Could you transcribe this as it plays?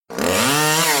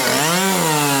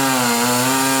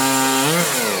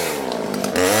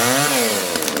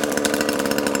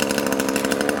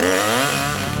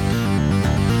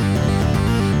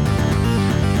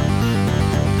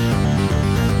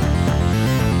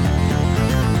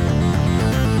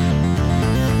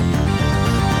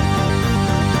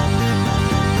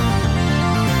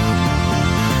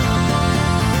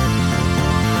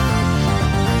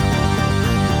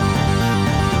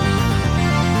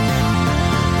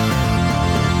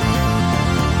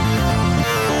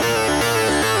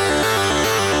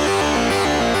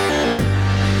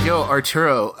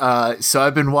Arturo. So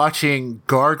I've been watching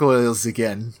Gargoyles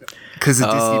again because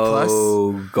of Disney Plus.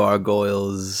 Oh,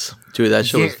 Gargoyles. Dude, that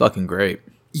show was fucking great.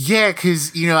 Yeah,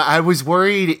 because, I was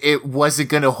worried it wasn't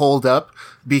going to hold up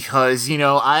because,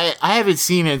 I haven't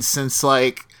seen it since,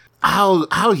 like,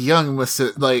 how young must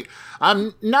it, like,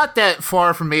 I'm not that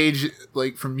far from age,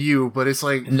 like, from you, but it's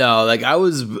like... No, like, I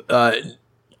was,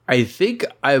 I think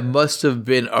I must have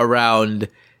been around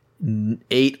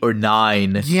 8 or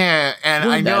 9. Yeah, and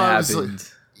I know I was like...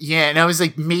 Yeah, and I was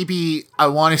like, maybe I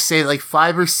want to say like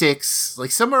 5 or 6, like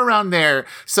somewhere around there,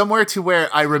 somewhere to where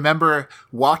I remember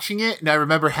watching it and I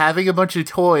remember having a bunch of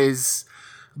toys,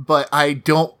 but I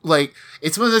don't like,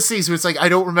 it's one of those things where it's like, I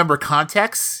don't remember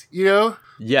context,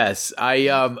 Yes,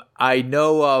 I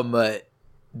know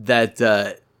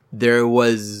that there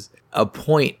was a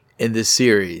point in the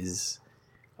series.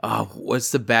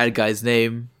 What's the bad guy's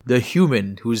name? The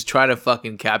human who's trying to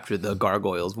fucking capture the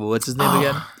gargoyles. What's his name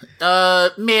again?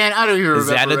 Man, I don't even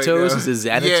remember. Xanatos? Right now. Is it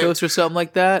Xanatos or something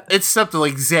like that? It's something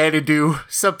like Xanadu,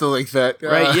 something like that.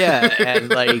 Right, yeah. And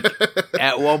like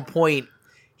at one point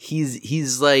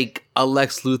he's like a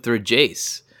Lex Luthor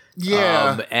Jace.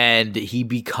 Yeah. And he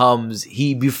becomes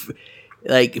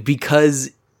because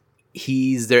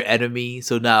he's their enemy,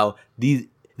 so now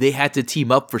they had to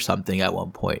team up for something at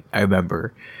one point, I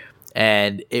remember.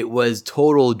 And it was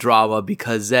total drama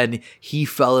because then he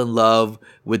fell in love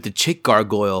with the chick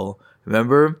gargoyle.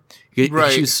 Remember?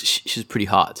 Right. She was pretty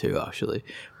hot too, actually.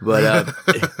 But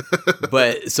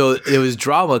but so it was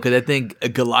drama because I think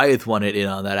Goliath wanted in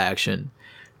on that action.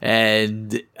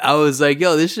 And I was like,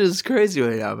 yo, this shit is crazy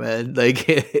right now, man.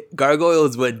 Like,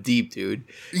 Gargoyles went deep, dude.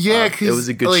 Yeah, because it was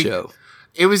a good show.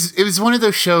 It was one of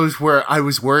those shows where I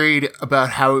was worried about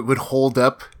how it would hold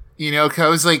up. Cause I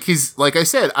was like, like I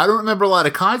said, I don't remember a lot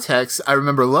of context. I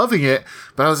remember loving it,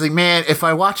 but I was like, man, if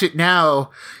I watch it now,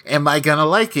 am I gonna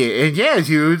like it? And yeah,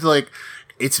 dude, like,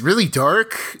 it's really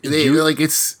dark.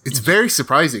 It's very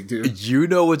surprising, dude. You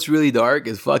know what's really dark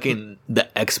is fucking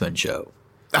the X-Men show.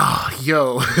 Oh,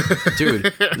 yo,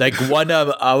 dude! Like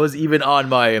I was even on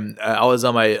my, on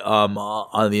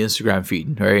the Instagram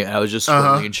feed, right? I was just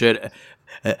scrolling and shit.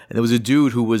 And there was a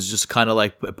dude who was just kind of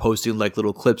like posting like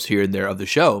little clips here and there of the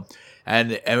show.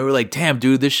 And we were like, damn,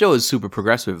 dude, this show is super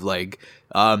progressive. Like,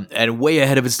 and way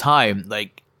ahead of its time.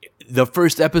 Like the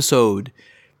first episode,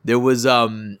 there was,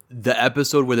 the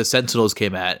episode where the Sentinels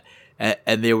came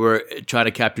and they were trying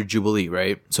to capture Jubilee,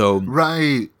 right? So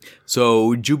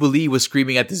Jubilee was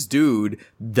screaming at this dude,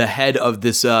 the head of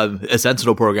this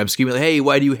Sentinel program, screaming like, hey,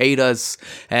 why do you hate us?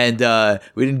 And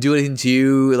we didn't do anything to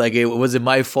you. Like, it wasn't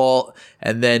my fault.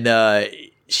 And then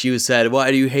she said, why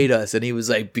do you hate us? And he was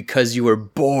like, because you were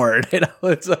born. And I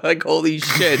was like, holy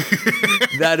shit.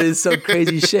 That is some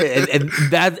crazy shit. And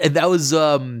that was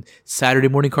Saturday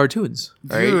morning cartoons,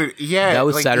 right? Dude, yeah. That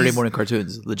was like Saturday morning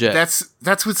cartoons, legit.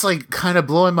 That's what's like kind of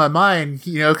blowing my mind,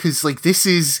 because like this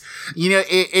is,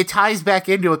 it ties back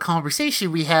into a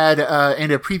conversation we had in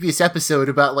a previous episode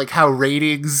about like how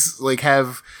ratings like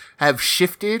have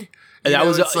shifted. And that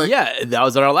was that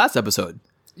was on our last episode.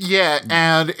 Yeah,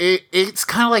 and it's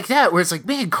kind of like that, where it's like,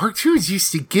 man, cartoons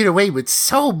used to get away with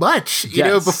so much,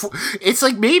 before. It's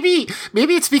like, maybe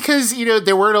it's because,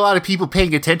 there weren't a lot of people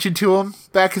paying attention to them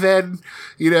back then,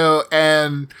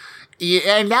 and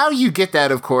now you get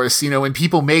that, of course, when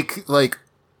people make, like,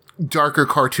 darker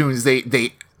cartoons,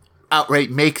 they outright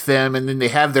make them and then they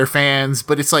have their fans,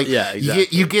 but it's like,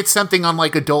 you get something on,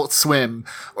 like, Adult Swim,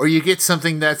 or you get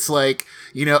something that's like,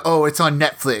 it's on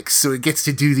Netflix, so it gets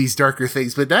to do these darker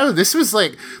things. But no, this was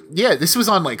like, this was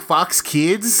on like Fox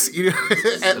Kids,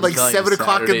 at like 7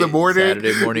 o'clock in the morning.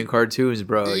 Saturday morning cartoons,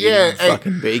 bro. Yeah.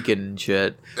 Fucking bacon and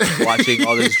shit. Watching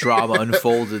all this drama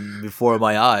unfolding before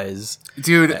my eyes.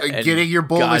 Dude, getting your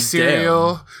bowl of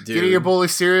cereal,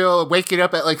 waking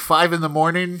up at like 5 in the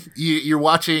morning. You're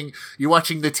watching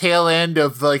the tail end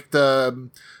of like the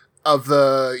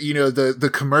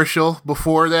commercial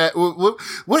before that.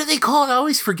 What do they call it? I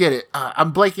always forget it.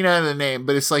 I'm blanking out on the name,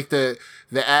 but it's like the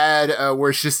ad where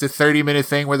it's just a 30-minute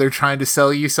thing where they're trying to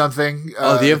sell you something.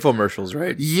 The infomercials,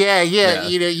 right? Yeah.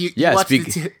 You watch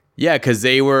because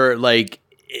they were like,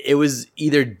 it was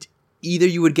either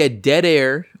you would get dead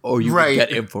air or you would get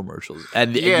infomercials,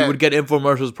 and you would get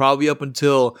infomercials probably up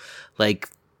until like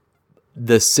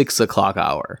the 6 o'clock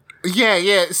hour.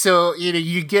 Yeah. So,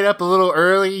 you get up a little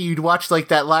early, you'd watch like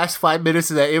that last 5 minutes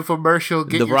of that infomercial,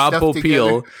 get the your stuff Rompo together.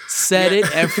 Peel, set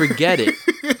it and forget it.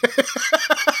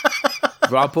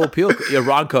 Ronco Peel,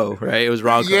 Ronco, right? It was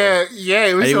Ronco. Yeah,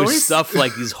 it was. And he would always stuff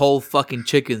like these whole fucking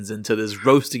chickens into this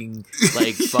roasting,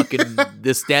 like fucking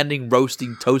this standing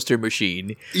roasting toaster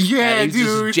machine. Yeah, and he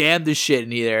dude. just jammed this shit in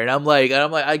there, and I'm like,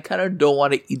 I kind of don't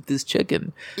want to eat this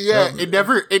chicken. Yeah, it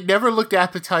never looked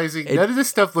appetizing. None of this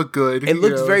stuff looked good. It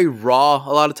looked very raw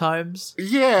a lot of times.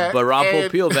 Yeah, but Ron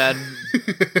Peel, man,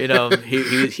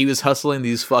 he was hustling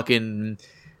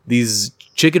these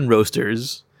chicken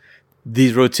roasters,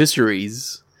 these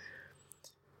rotisseries.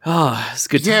 It's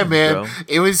good. Yeah, man. Bro.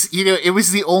 It was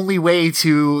the only way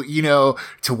to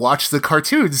watch the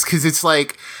cartoons, because it's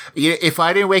like, if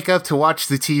I didn't wake up to watch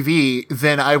the TV,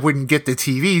 then I wouldn't get the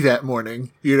TV that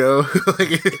morning.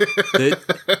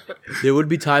 There would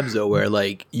be times though where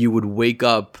like you would wake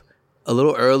up a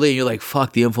little early and you're like,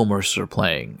 fuck, the infomercials are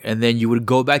playing, and then you would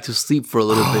go back to sleep for a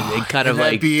little bit and kind of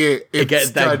like get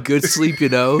that good sleep, you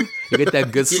get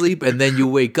that good sleep, and then you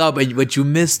wake up but you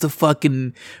miss the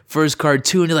fucking first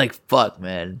cartoon. You're like, fuck,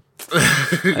 man,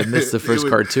 I missed the first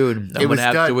cartoon. I'm gonna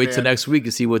have to wait till next week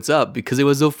to see what's up, because it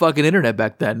was no fucking internet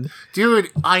back then.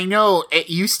 Dude, I know it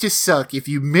used to suck. If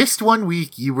you missed 1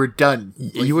 week, you were done.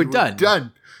 You were done. No.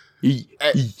 You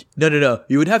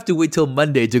would have to wait till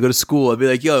Monday to go to school and be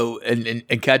like, yo, and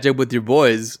catch up with your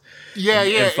boys. Yeah.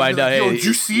 And find out, hey, did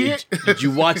you see it? Did you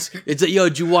watch? It's like, yo,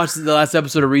 did you watch the last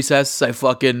episode of Recess? I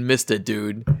fucking missed it,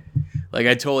 dude. Like,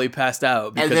 I totally passed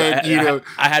out because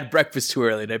I had breakfast too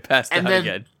early and I passed out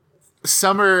again.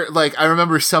 Summer, like, I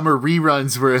remember summer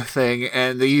reruns were a thing,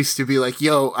 and they used to be like,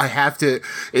 yo, I have to,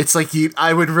 it's like,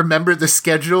 I would remember the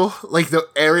schedule, like the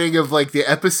airing of like the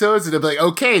episodes, and I'd be like,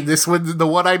 okay, this one, the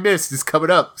one I missed is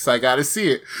coming up, so I gotta see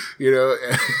it,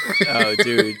 Oh,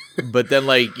 dude. But then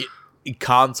like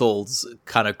consoles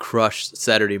kind of crushed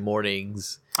Saturday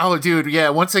mornings. Oh, dude, yeah.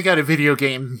 Once I got a video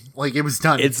game, like, it was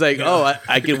done. It's like,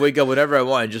 I can wake up whenever I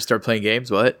want and just start playing games.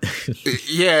 What?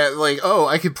 Yeah, like,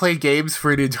 I could play games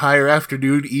for an entire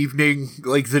afternoon, evening,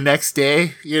 like, the next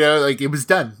day. Like, it was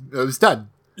done.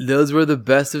 Those were the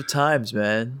best of times,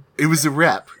 man. It was a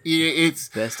wrap. It's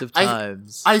best of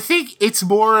times. I think it's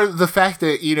more the fact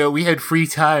that, we had free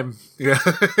time.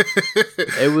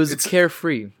 It was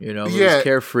carefree, It was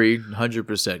carefree,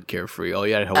 100% carefree. All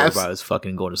you had to worry about was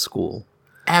fucking going to school.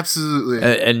 Absolutely.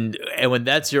 And when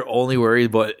that's your only worry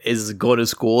about is going to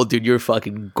school, dude, you're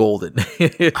fucking golden.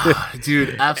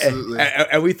 Dude, absolutely.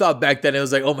 And we thought back then, it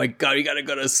was like, oh my God, you gotta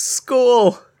go to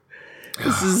school.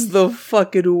 This is the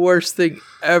fucking worst thing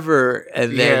ever.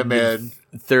 And then yeah, man.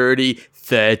 30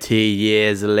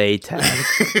 years later.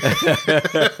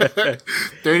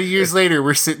 30 years later,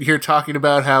 we're sitting here talking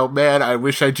about how, man, I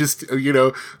wish I just,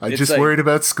 worried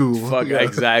about school. Fuck,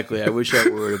 exactly. I wish I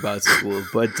worried about school.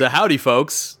 But howdy,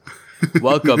 folks.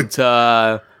 Welcome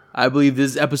to, I believe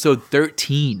this is episode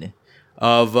 13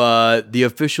 of the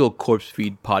official Corpse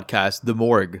Feed podcast, The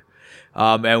Morgue.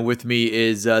 And with me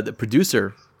is the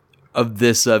producer of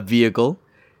this vehicle,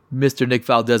 Mr. Nick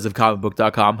Valdez of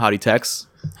comicbook.com. Howdy, Tex.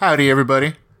 Howdy,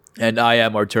 everybody. And I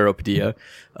am Arturo Padilla,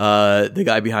 the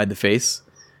guy behind the face.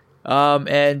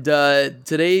 And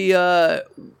today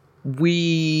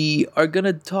we are going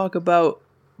to talk about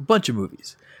a bunch of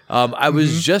movies. I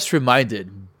was just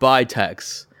reminded by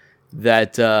Tex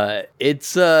that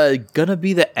it's going to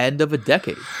be the end of a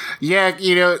decade.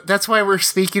 Yeah, that's why we're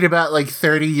speaking about like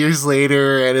 30 years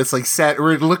later, and it's like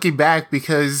we're looking back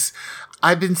because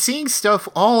I've been seeing stuff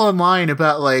all online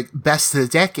about like best of the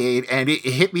decade, and it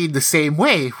hit me the same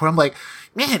way where I'm like,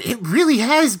 man, it really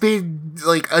has been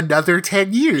like another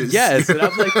 10 years. Yes, and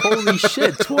I'm like, holy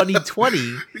shit,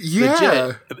 2020.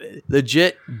 Yeah.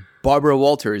 Legit, Barbara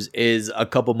Walters is a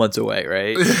couple months away,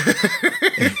 right?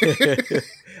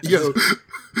 Yo,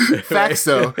 facts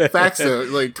though,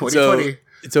 like 2020.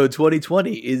 So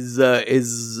 2020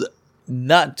 is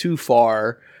not too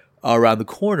far around the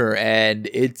corner, and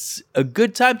it's a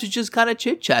good time to just kind of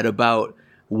chit chat about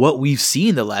what we've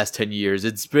seen the last 10 years.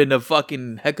 It's been a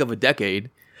fucking heck of a decade.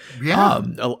 Yeah.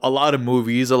 A lot of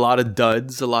movies, a lot of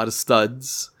duds, a lot of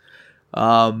studs.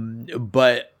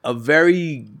 But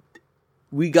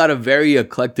we got a very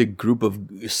eclectic group of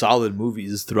solid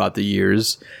movies throughout the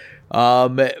years.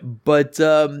 But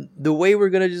the way we're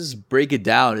going to just break it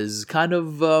down is kind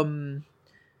of, I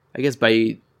guess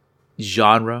by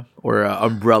genre or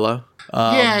umbrella.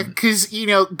 Yeah, because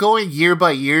going year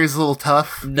by year is a little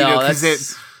tough. No,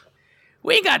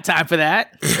 we ain't got time for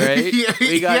that, right?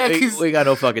 we got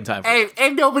no fucking time for that.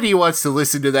 And nobody wants to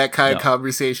listen to that kind of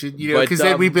conversation, because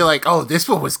then we'd be like, oh, this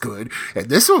one was good, and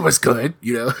this one was good,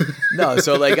 No,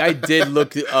 so like I did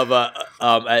look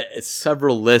at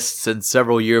several lists and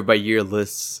several year by year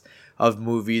lists of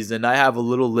movies, and I have a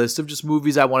little list of just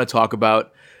movies I want to talk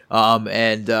about,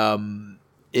 and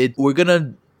we're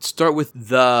gonna start with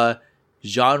the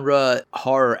genre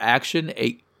horror action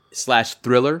slash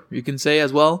thriller, you can say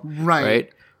as well.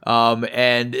 Right.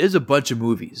 And there's a bunch of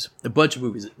movies.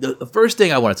 The first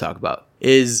thing I want to talk about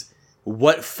is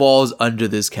what falls under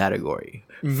this category.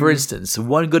 Mm-hmm. For instance,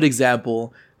 one good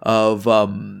example of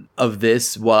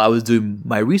this, while I was doing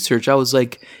my research, I was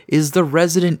like, is the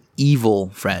Resident Evil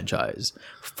franchise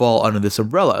fall under this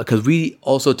umbrella? Because we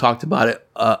also talked about it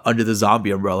under the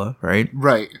zombie umbrella, right?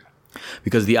 Right.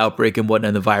 Because the outbreak and whatnot,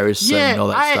 and the virus and all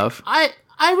that stuff.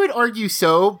 I would argue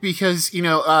so, because,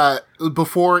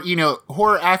 before,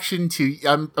 horror action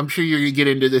I'm sure you're going to get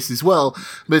into this as well,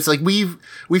 but it's like we've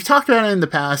talked about it in the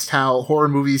past, how horror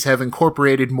movies have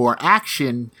incorporated more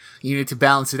action, to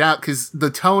balance it out, because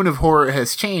the tone of horror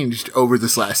has changed over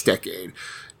this last decade.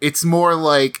 It's more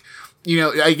like,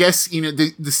 I guess,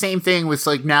 the same thing with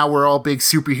like, now we're all big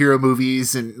superhero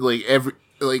movies and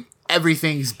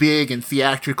everything's big and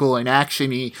theatrical and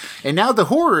action-y, and now the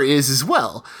horror is as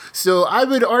well. So I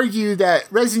would argue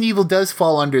that Resident Evil does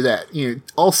fall under that,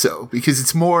 also, because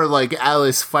it's more like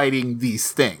Alice fighting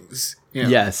these things.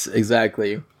 Yes,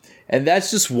 exactly. And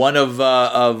that's just one of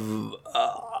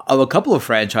a couple of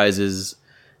franchises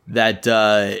that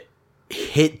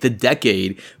hit the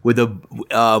decade with a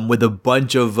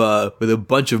bunch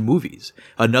of movies.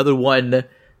 Another one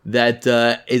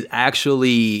that is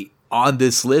actually on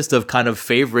this list of kind of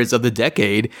favorites of the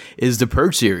decade is the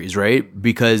Purge series, right?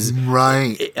 Because in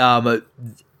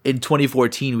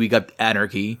 2014 we got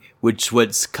Anarchy, which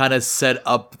was kind of set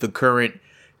up the current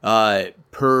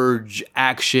Purge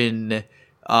action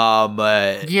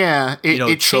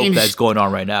it trope changed, that's going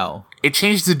on right now. It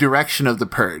changed the direction of the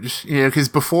Purge, because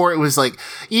before it was like,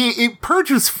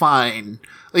 Purge was fine.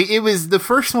 Like, the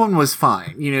first one was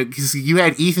fine, because you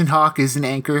had Ethan Hawke as an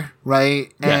anchor,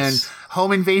 right? Yes. And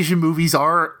home invasion movies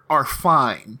are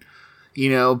fine,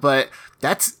 but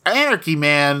that's Anarchy,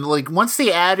 man. Like, once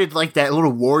they added like that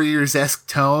little Warriors-esque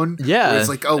tone, where it's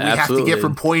like, we have to get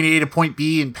from point A to point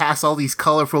B and pass all these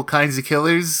colorful kinds of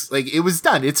killers. Like, it was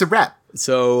done. It's a wrap.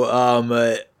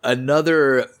 So,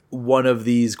 another one of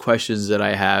these questions that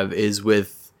I have is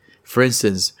with, for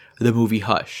instance, the movie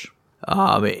Hush.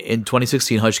 In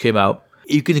 2016, Hush came out.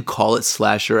 You can call it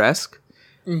slasher-esque,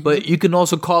 but you can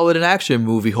also call it an action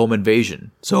movie, Home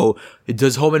Invasion. So,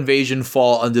 does Home Invasion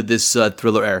fall under this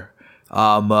thriller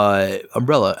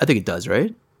umbrella? I think it does,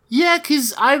 right? Yeah,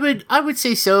 because I would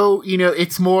say so.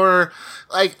 It's more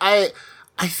like I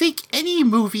think any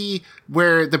movie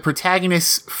where the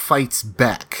protagonist fights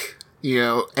back,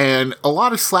 and a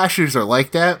lot of slashers are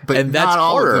like that, but and that's not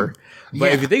all horror. of them.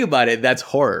 But if you think about it, that's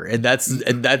horror, and that's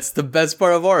the best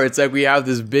part of horror. It's like we have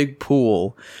this big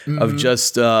pool of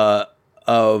just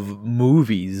of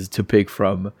movies to pick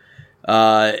from,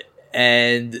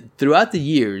 and throughout the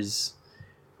years,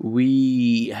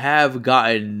 we have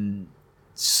gotten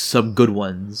some good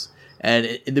ones. And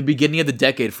in the beginning of the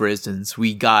decade, for instance,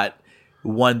 we got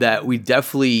one that we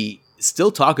definitely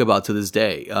still talk about to this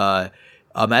day.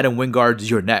 Adam Wingard's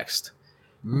You're Next.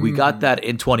 We got that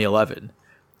in 2011.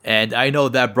 And I know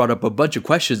that brought up a bunch of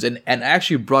questions and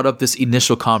actually brought up this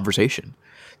initial conversation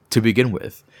to begin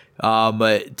with.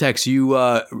 Tex, you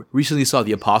recently saw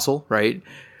The Apostle, right?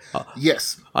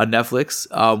 Yes. On Netflix,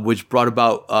 which brought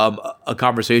about a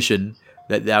conversation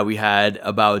that we had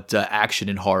about action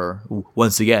and horror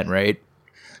once again, right?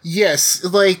 Yes.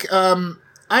 Like,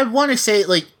 I want to say,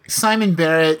 like, Simon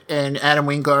Barrett and Adam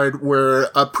Wingard were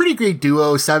a pretty great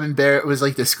duo. Simon Barrett was,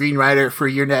 like, the screenwriter for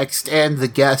You're Next and The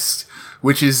Guest,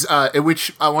 which is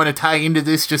which I want to tie into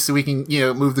this just so we can,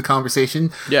 move the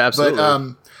conversation. Yeah, absolutely.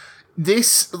 But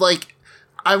this, like,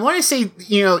 I want to say,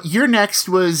 You're Next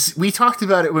we talked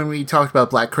about it when we talked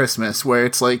about Black Christmas, where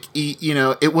it's like,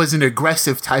 it was an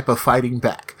aggressive type of fighting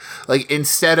back. Like,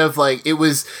 instead of like, it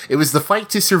was the fight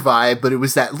to survive, but it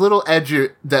was that little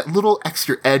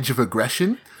extra edge of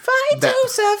aggression. Fight to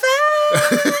survive!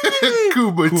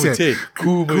 Kumite.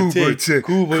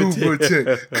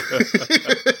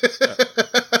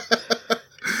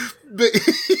 But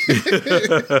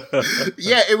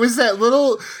yeah, it was that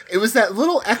little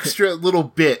extra little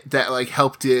bit that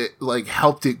helped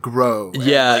it grow.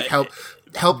 Yeah, and,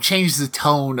 help change the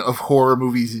tone of horror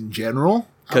movies in general.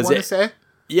 I want to say.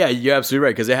 Yeah, you're absolutely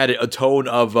right, because it had a tone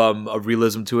of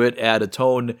realism to it. It had a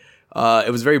tone.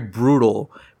 It was very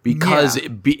brutal because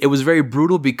it was very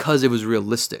brutal because it was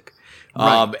realistic.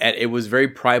 Right. And it was very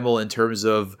primal in terms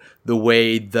of the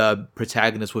way the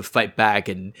protagonist would fight back,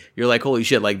 and you're like, holy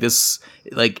shit, like this,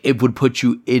 like it would put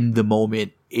you in the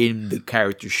moment in the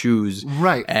character's shoes.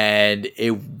 Right. And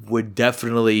it would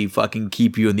definitely fucking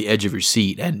keep you on the edge of your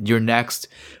seat. And your next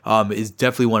is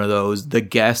definitely one of those. The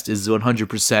Guest is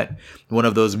 100% one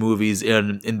of those movies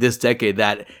in this decade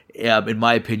that, in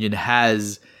my opinion,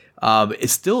 is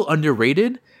still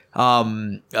underrated.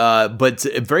 But it's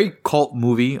a very cult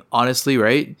movie, honestly,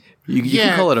 right? You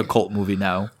can call it a cult movie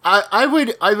now. I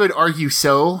would argue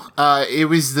so. It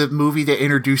was the movie that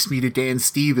introduced me to Dan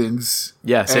Stevens.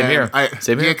 Yeah, same here.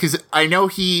 Same here. Yeah, because I know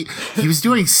he was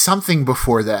doing something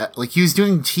before that. Like he was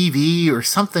doing TV or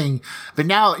something. But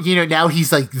now, now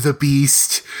he's like the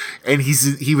Beast, and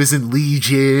he was in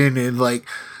Legion, and like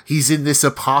he's in this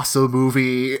Apostle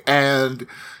movie, and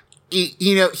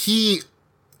he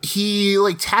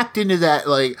like tapped into that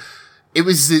like. It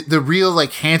was the real,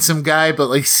 like, handsome guy, but,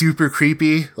 like, super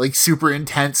creepy, like, super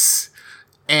intense.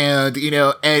 And,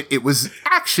 and it was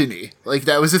action-y. Like,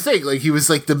 that was the thing. Like, he was,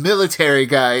 like, the military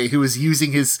guy who was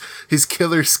using his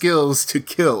killer skills to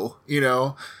kill,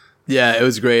 Yeah, it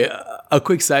was great. A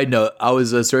quick side note, I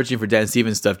was searching for Dan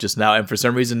Stevens stuff just now, and for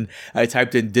some reason, I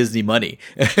typed in Disney money.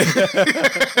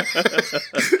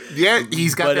 Yeah,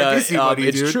 he's got that Disney money,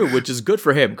 it's dude. true, which is good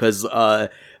for him, because...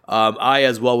 I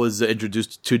as well was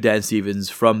introduced to Dan Stevens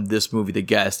from this movie, The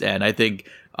Guest, and I think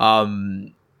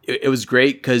it was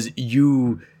great because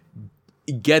you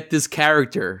get this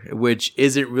character, which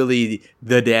isn't really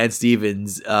the Dan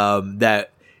Stevens that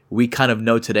we kind of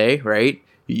know today, right?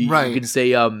 You can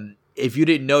say if you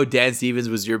didn't know Dan Stevens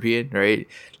was European, right?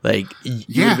 Like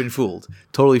you would have been fooled,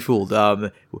 totally fooled.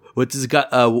 What's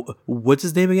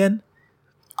his name again?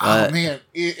 Oh man,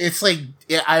 it's like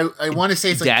I want to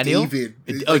say it's like Daniel? David.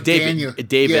 David. Daniel.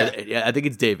 David. Yeah, I think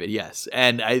it's David. Yes,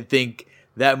 and I think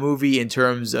that movie, in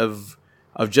terms of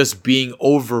just being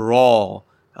overall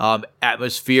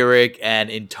atmospheric and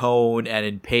in tone and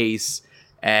in pace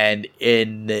and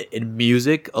in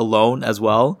music alone as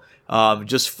well,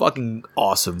 just fucking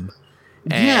awesome.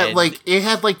 And like it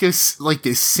had like this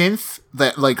synth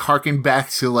that like harkened back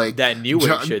to like that new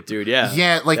wave shit, dude.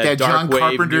 Yeah, like that dark John wave,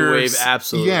 Carpenter, new wave,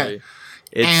 absolutely.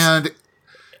 Yeah,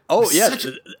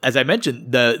 As I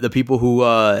mentioned, the people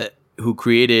who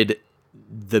created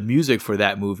the music for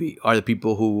that movie are the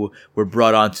people who were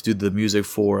brought on to do the music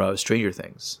for Stranger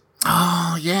Things.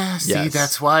 Oh yeah, see, yes.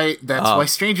 that's why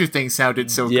Stranger Things sounded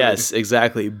so good. Yes,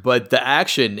 exactly. But the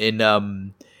action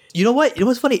in you know what? You know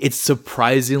what's funny? It's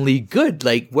surprisingly good.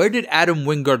 Like, where did Adam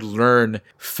Wingard learn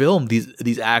film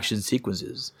these action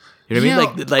sequences? You know what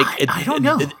I mean? Like I don't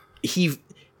know. He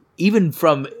even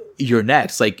from Your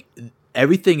Next, like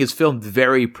everything is filmed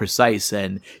very precise,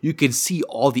 and you can see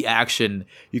all the action.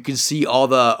 You can see all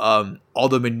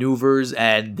the maneuvers,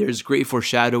 and there's great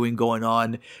foreshadowing going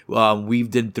on,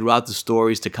 weaved in throughout the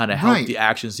stories to kind of help the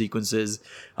action sequences,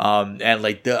 and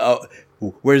like the.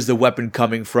 Where's the weapon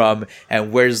coming from,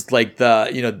 and where's like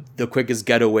the quickest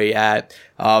getaway at?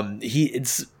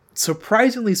 It's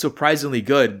surprisingly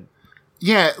good.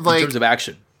 Yeah, like in terms of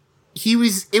action,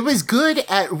 it was good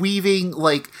at weaving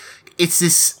like it's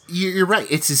this. You're right.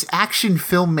 It's this action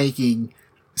filmmaking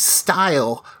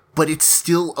style, but it's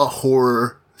still a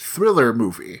horror thriller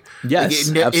movie. Yes,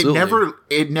 like absolutely.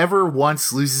 It never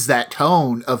once loses that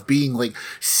tone of being like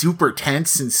super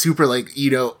tense and super like,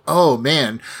 oh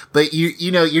man. But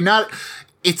you're not,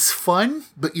 it's fun,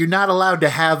 but you're not allowed to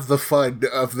have the fun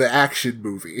of the action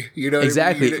movie.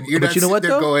 Exactly. You're but not you know what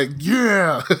though? Going,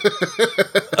 yeah.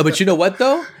 But you know what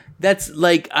though? That's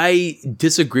like, I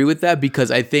disagree with that, because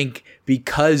I think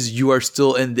because you are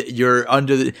still you're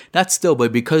under the, not still,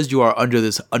 but because you are under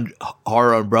this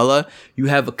horror umbrella, you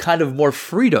have a kind of more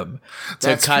freedom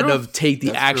to kind of take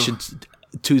the action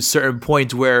to certain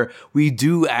points where we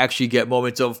do actually get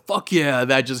moments of fuck yeah,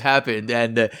 that just happened,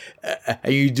 and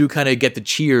you do kind of get the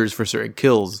cheers for certain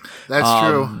kills. That's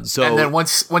true. So and then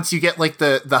once you get like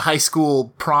the high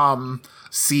school prom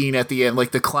scene at the end,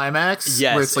 like the climax,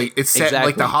 where it's like it's set in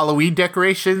like the Halloween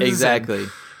decorations. Exactly.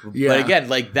 But again,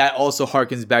 like that also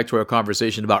harkens back to our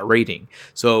conversation about rating.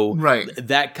 So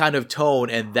that kind of tone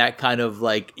and that kind of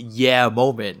like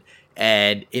moment,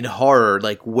 and in horror,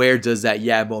 like where does that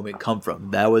moment come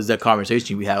from? That was the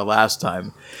conversation we had last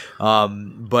time.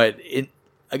 But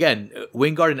again,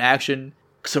 Wingard in action,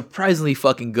 surprisingly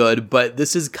fucking good. But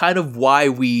this is kind of why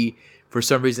we, for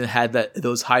some reason, had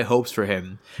those high hopes for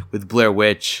him with Blair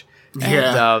Witch.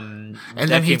 And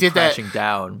then he did crashing that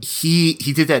down. He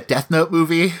did that Death Note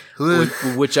movie,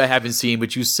 which I haven't seen.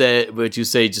 But you say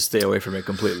just stay away from it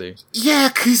completely. Yeah,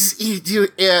 because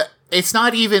it's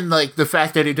not even like the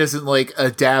fact that it doesn't like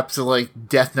adapt to like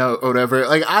Death Note or whatever.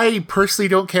 Like I personally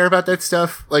don't care about that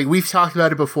stuff. Like we've talked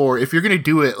about it before. If you're gonna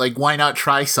do it, like why not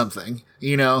try something?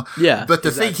 you know? Yeah. But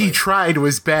the thing he tried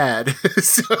was bad.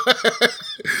 So,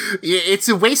 it's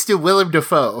a waste of Willem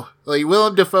Dafoe. Like,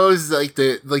 Willem Dafoe's like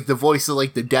the voice of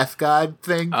like the death god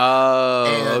thing.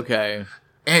 Oh, okay.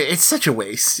 And it's such a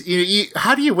waste.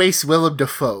 How do you waste Willem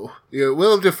Dafoe?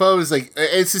 Willem Dafoe is like,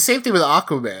 it's the same thing with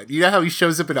Aquaman. You know how he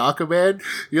shows up in Aquaman?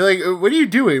 You're like, what are you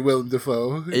doing, Willem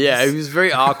Dafoe? Yeah, he was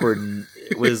very awkward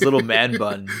with his little man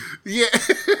bun. Yeah.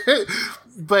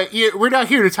 But we're not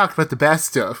here to talk about the bad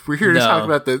stuff. We're here to talk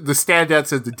about the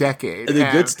standouts of the decade. The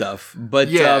good stuff. But,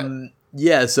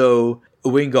 so,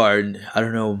 Wingard, I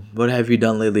don't know, what have you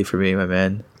done lately for me, my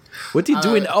man? What's he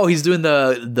doing? He's doing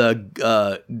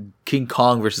the King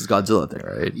Kong versus Godzilla thing,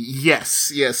 right?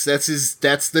 Yes.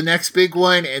 That's the next big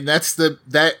one, and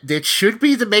that should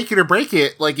be the make it or break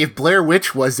it. Like, if Blair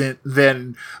Witch wasn't,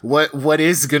 then what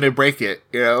is gonna break it?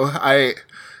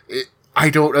 I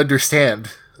don't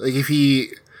understand. Like, if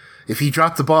he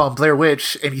dropped the ball on Blair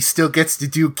Witch and he still gets to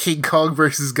do King Kong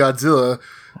versus Godzilla,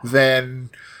 then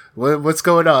what's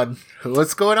going on?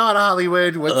 What's going on,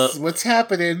 Hollywood? What's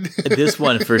happening? This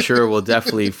one for sure will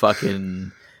definitely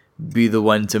fucking be the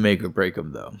one to make or break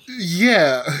him, though.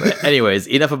 Yeah. But anyways,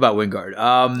 enough about Wingard.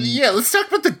 Let's talk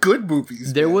about the good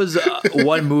movies. There was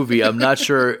one movie I'm not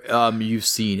sure you've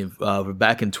seen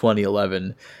back in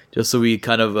 2011. Just so we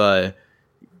kind of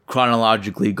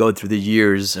chronologically go through the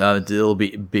years, it'll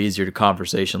be easier to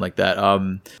conversation like that.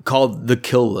 Called The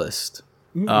Kill List.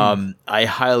 I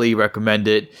highly recommend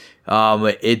it.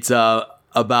 It's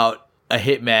about a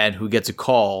hitman who gets a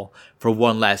call for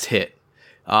one last hit.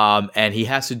 And he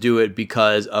has to do it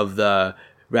because of the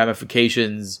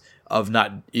ramifications of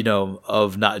not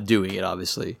doing it,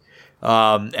 obviously.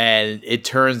 And it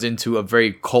turns into a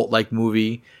very cult-like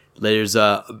movie. There's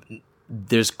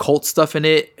cult stuff in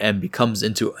it and becomes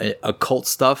into a cult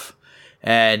stuff.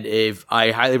 And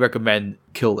I highly recommend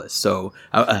Kill List. So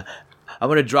I'm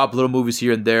going to drop little movies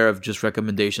here and there of just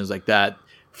recommendations like that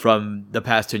from the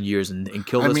past 10 years. And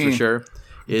Kill List for sure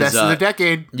is best of the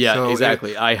decade. Yeah, so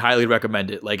exactly. I highly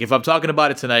recommend it. Like, if I'm talking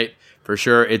about it tonight, for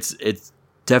sure, it's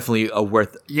definitely a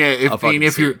worth. Yeah,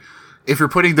 if you're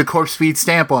putting the Corpse Speed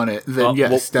stamp on it, then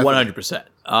yes,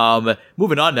 100%.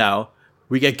 Moving on now,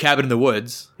 we get Cabin in the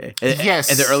Woods.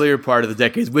 Yes, in the earlier part of the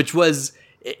decades, which was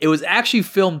actually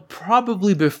filmed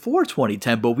probably before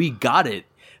 2010, but we got it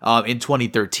in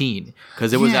 2013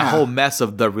 because it was that whole mess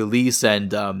of the release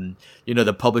and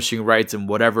the publishing rights and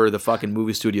whatever the fucking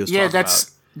movie studios. Yeah, about.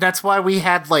 That's why we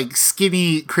had like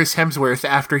skinny Chris Hemsworth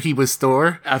after he was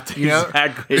Thor.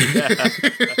 Exactly.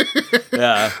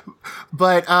 Yeah.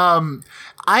 But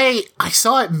I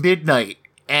saw it midnight.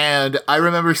 And I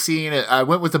remember seeing it. I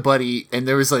went with a buddy, and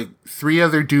there was like 3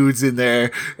 other dudes in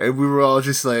there, and we were all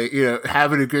just like,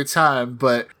 having a good time.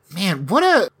 But man, what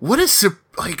a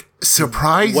surprise!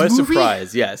 What a movie?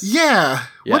 Surprise! Yes. Yeah.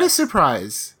 What a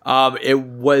surprise! It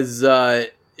was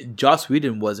Joss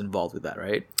Whedon was involved with that,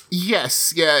 right?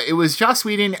 Yes, yeah, it was Joss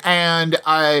Whedon, and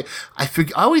I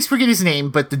always forget his name,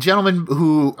 but the gentleman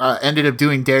who ended up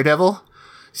doing Daredevil.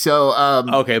 So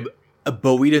okay,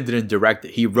 but Whedon didn't direct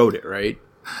it; he wrote it, right?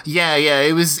 Yeah,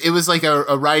 it was like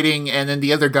a writing, and then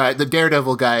the other guy, the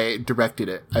Daredevil guy, directed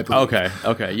it, I believe.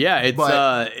 Okay, yeah,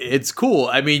 it's cool.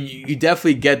 I mean, you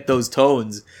definitely get those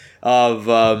tones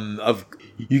of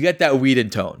you get that Whedon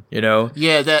tone,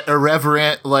 Yeah, that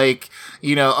irreverent,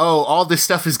 all this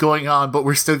stuff is going on, but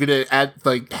we're still gonna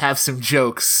have some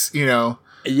jokes,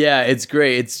 Yeah, it's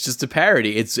great. It's just a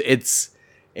parody.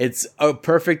 It's a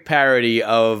perfect parody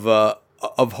of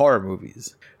horror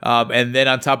movies. And then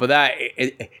on top of that,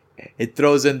 it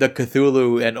throws in the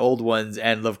Cthulhu and old ones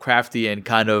and Lovecraftian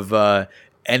kind of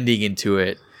ending into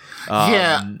it.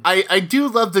 I do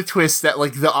love the twist that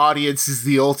the audience is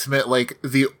the ultimate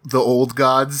the old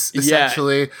gods,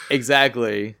 essentially. Yeah,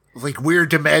 exactly. We're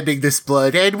demanding this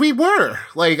blood, and we were.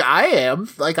 I am.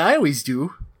 I always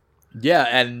do. Yeah,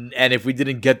 and if we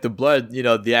didn't get the blood,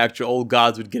 the actual old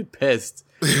gods would get pissed.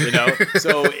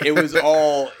 So it was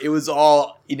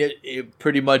all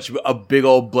pretty much a big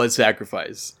old blood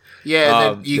sacrifice. Yeah,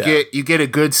 and then you get a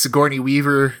good Sigourney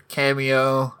Weaver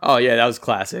cameo. Oh yeah, that was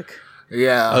classic.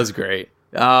 Yeah, that was great.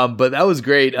 But that was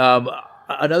great.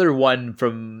 Another one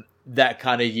from that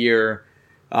kind of year,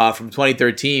 from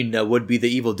 2013, would be the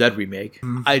Evil Dead remake.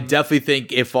 Mm-hmm. I definitely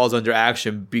think it falls under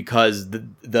action because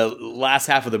the last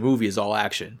half of the movie is all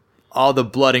action. All the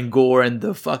blood and gore and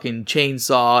the fucking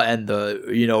chainsaw and the,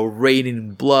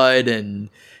 raining blood, and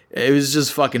it was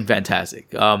just fucking fantastic.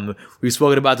 We've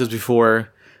spoken about this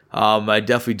before. I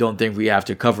definitely don't think we have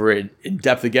to cover it in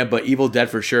depth again, but Evil Dead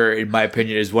for sure, in my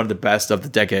opinion, is one of the best of the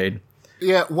decade.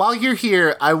 Yeah, while you're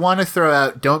here, I want to throw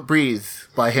out "Don't Breathe"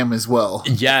 by him as well.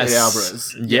 Yes,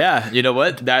 Alvarez. Yeah, you know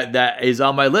what? That is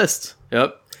on my list.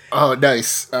 Yep. Oh,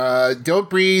 nice. "Don't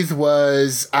Breathe"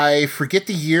 was, I forget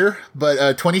the year, but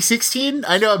 2016.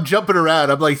 I know I'm jumping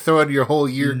around. I'm like throwing your whole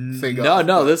year thing.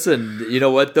 No. Listen, you know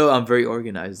what though? I'm very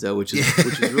organized though, which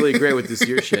is really great with this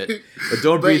year shit. But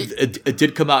 "Don't Breathe" it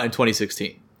did come out in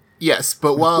 2016. Yes,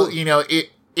 but while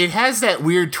it has that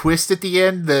weird twist at the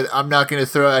end that I'm not going to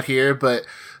throw out here, but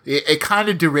it kind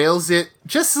of derails it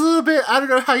just a little bit. I don't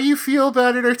know how you feel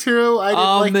about it, Arturo. I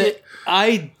didn't like it.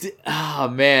 Oh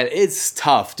man, it's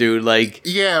tough, dude. Like,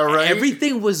 yeah, right.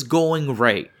 Everything was going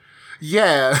right.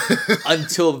 Yeah.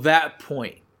 Until that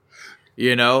point,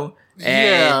 and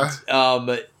yeah.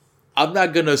 I'm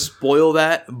not gonna spoil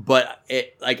that, but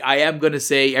I am gonna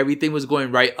say everything was going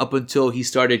right up until he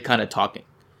started kind of talking.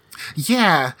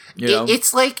 Yeah,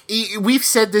 it's like we've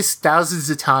said this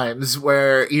thousands of times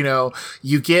where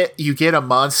you get a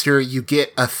monster, you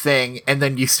get a thing, and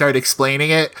then you start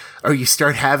explaining it, or you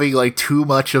start having like too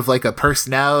much of like a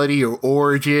personality or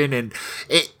origin, and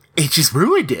it just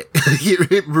ruined it.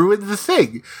 It ruined the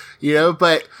thing,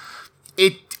 but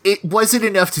it wasn't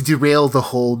enough to derail the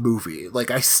whole movie. Like,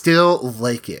 I still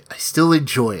like it, I still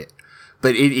enjoy it,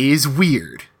 but it is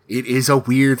weird. It is a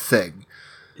weird thing.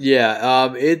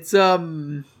 Yeah, it's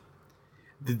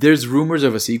there's rumors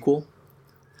of a sequel.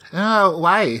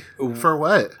 Why? For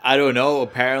what? I don't know.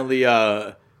 Apparently,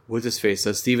 what's his face?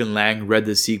 Stephen Lang read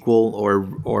the sequel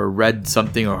or read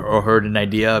something or heard an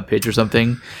idea, a pitch or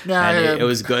something, and it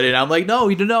was good. And I'm like, no,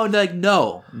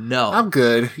 no. I'm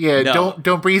good. Yeah, no.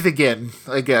 Don't breathe again.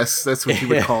 I guess that's what you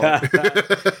would call it.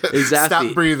 Exactly.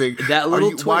 Stop breathing. That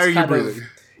little twist. Why are you breathing?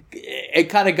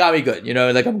 It kind of got me good.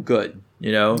 Like, I'm good.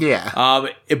 Yeah.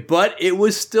 But it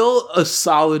was still a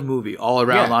solid movie all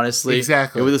around. Yeah, honestly,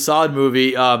 exactly. It was a solid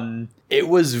movie. It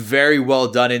was very well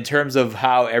done in terms of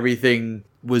how everything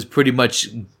was pretty much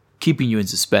keeping you in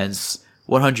suspense,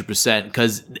 100%.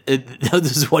 Because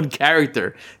there's one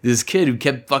character, this kid who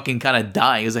kept fucking kind of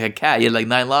dying. He was like a cat. He had like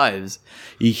 9 lives.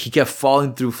 He kept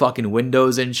falling through fucking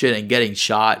windows and shit and getting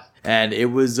shot. And it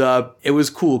was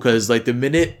cool because like the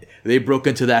minute they broke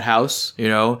into that house,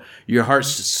 your heart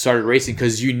started racing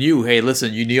because you knew, hey,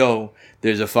 listen,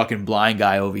 there's a fucking blind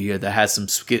guy over here that has some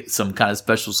kind of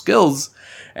special skills.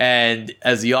 And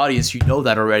as the audience, you know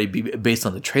that already based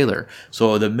on the trailer.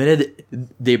 So the minute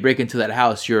they break into that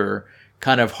house, your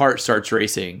kind of heart starts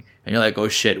racing. And you're like, oh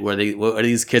shit, what are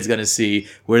these kids going to see?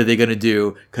 What are they going to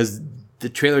do? Because the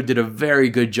trailer did a very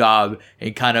good job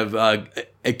in kind of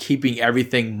keeping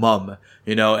everything mum,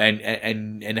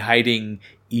 and hiding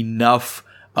enough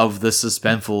of the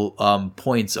suspenseful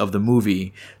points of the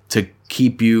movie to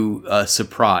keep you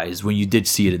surprised when you did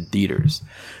see it in theaters.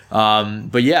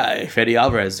 But yeah, Fede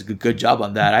Alvarez, good job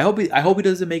on that. I hope he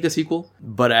doesn't make a sequel,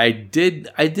 but I did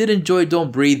enjoy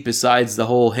Don't Breathe. Besides the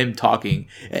whole him talking,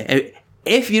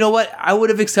 if you know what, I would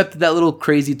have accepted that little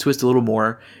crazy twist a little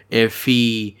more if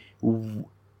he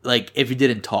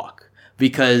didn't talk.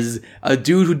 Because a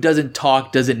dude who doesn't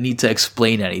talk doesn't need to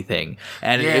explain anything,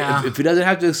 and if he doesn't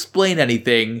have to explain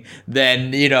anything,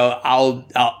 then I'll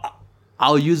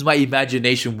use my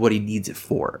imagination what he needs it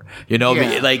for.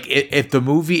 Like if the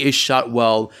movie is shot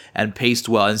well and paced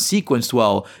well and sequenced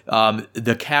well,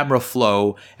 the camera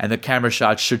flow and the camera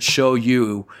shots should show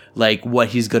you like what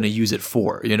he's gonna use it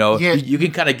for. You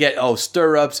can kind of get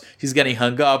stirrups. He's getting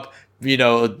hung up.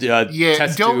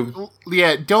 Test tube.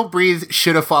 Yeah, Don't Breathe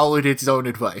should have followed its own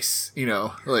advice.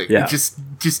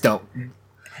 Just don't.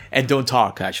 And don't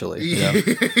talk, actually.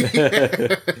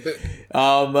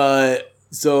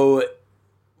 So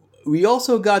we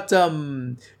also got what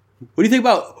do you think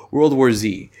about World War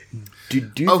Z?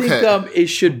 Do you think it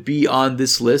should be on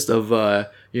this list of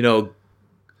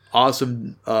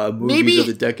awesome movies of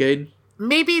the decade?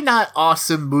 Maybe not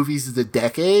awesome movies of the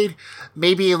decade.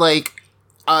 Maybe like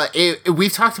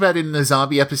we've talked about it in the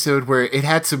zombie episode where it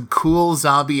had some cool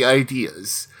zombie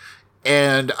ideas.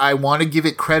 And I want to give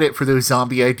it credit for those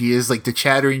zombie ideas, like the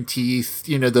chattering teeth,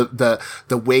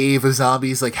 the wave of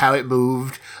zombies, like how it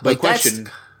moved. But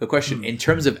the question, in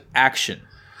terms of action.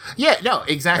 Yeah, no,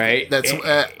 exactly. Right? That's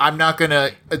I'm not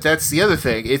gonna. That's the other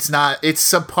thing. It's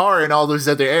subpar in all those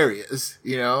other areas.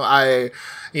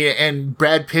 And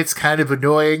Brad Pitt's kind of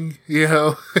annoying.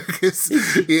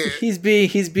 He's being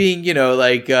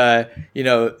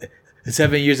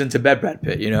 7 years into bed, Brad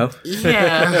Pitt.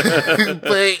 Yeah,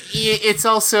 but it's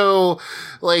also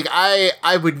like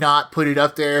I would not put it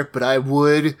up there, but I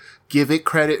would give it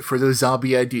credit for those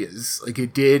zombie ideas. Like,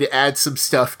 it did add some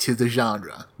stuff to the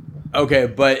genre. Okay,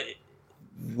 but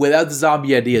without the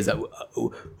zombie ideas, that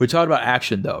we're talking about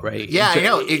action though, right? Yeah, I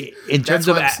know. In terms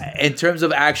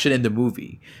of action in the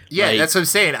movie. Yeah, like, that's what I'm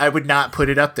saying. I would not put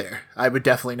it up there. I would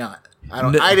definitely not.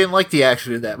 I didn't like the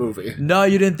action in that movie. No,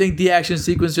 you didn't think the action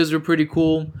sequences were pretty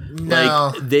cool?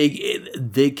 No. Like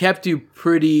they kept you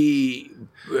pretty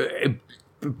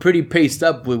paced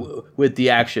up with the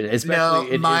action,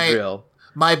 especially in Israel.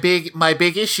 My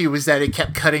big issue was that it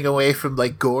kept cutting away from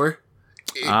like gore.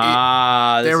 This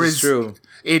is true.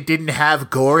 It didn't have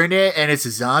gore in it, and it's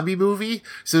a zombie movie,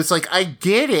 so it's like I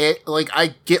get it. Like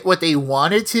I get what they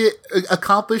wanted to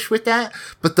accomplish with that,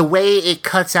 but the way it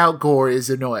cuts out gore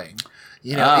is annoying.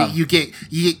 You know, you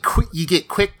get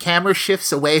quick camera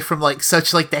shifts away from like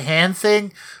such like the hand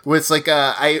thing, where it's like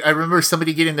I remember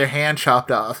somebody getting their hand chopped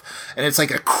off, and it's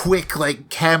like a quick like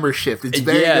camera shift. It's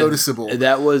very noticeable.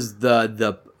 That was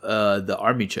the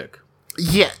army chick.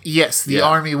 The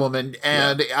army woman,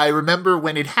 and I remember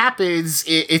when it happens,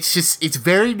 it's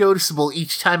very noticeable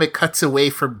each time it cuts away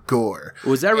from gore.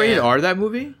 Was that rated R, that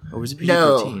movie, or was it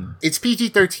PG-13? No, it's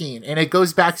PG-13, and it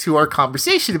goes back to our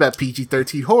conversation about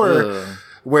PG-13 horror,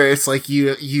 where it's like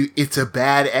it's a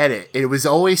bad edit. It was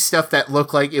always stuff that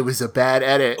looked like it was a bad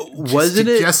edit. Wasn't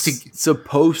it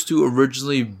supposed to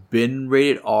originally been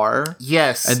rated R?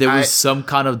 Yes, and there was some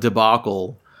kind of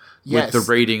debacle. With the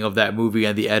rating of that movie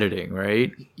and the editing,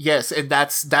 right? Yes, and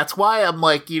that's why I'm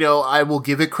like, I will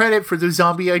give it credit for the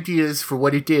zombie ideas for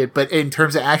what it did, but in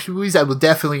terms of action movies, I will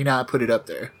definitely not put it up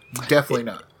there. Definitely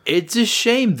not. It's a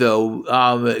shame though,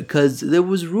 because there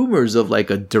was rumors of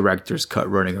like a director's cut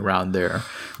running around there.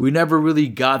 We never really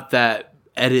got that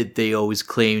edit they always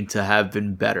claimed to have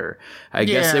been better. I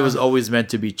guess it was always meant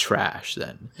to be trash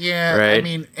then. Yeah, right? I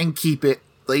mean, and keep it.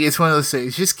 Like, it's one of those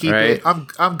things. Just keep it.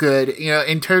 I'm good.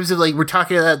 In terms of like we're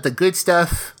talking about the good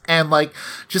stuff, and like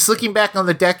just looking back on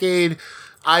the decade,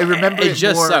 I remember it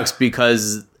just sucks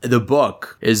because the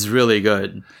book is really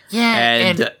good.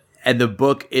 Yeah, and the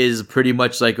book is pretty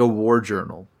much like a war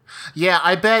journal. Yeah,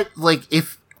 I bet like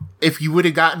if you would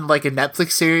have gotten like a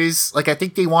Netflix series, like I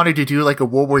think they wanted to do like a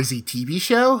World War Z TV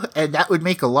show, and that would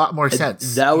make a lot more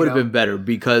sense. That would have been better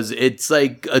because it's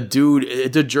like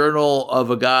it's a journal of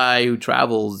a guy who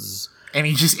travels. And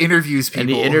he just interviews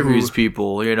people. He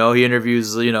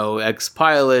interviews,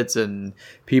 ex-pilots and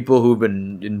people who've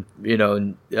been,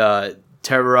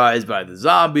 terrorized by the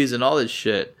zombies and all this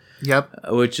shit. Yep.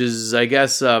 Which is, I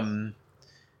guess,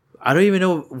 I don't even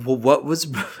know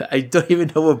I don't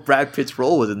even know what Brad Pitt's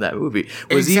role was in that movie.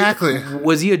 He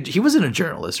wasn't a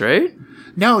journalist, right?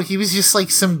 No, he was just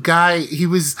like some guy. He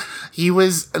was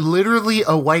literally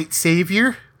a white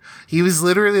savior. He was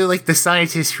literally like the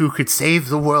scientist who could save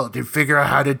the world and figure out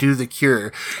how to do the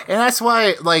cure. And that's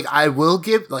why, like, I will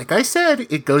give, like I said,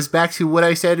 it goes back to what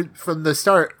I said from the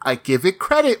start. I give it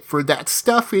credit for that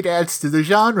stuff it adds to the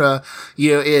genre.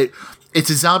 It's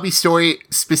a zombie story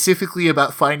specifically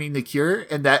about finding the cure,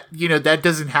 and that, that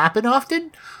doesn't happen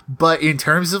often. But in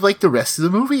terms of like the rest of the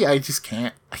movie, I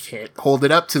can't hold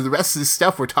it up to the rest of the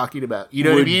stuff we're talking about. You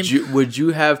know what I mean? Would you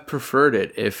have preferred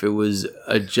it if it was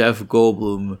a Jeff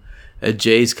Goldblum, a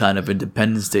Jay's kind of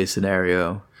Independence Day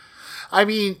scenario? I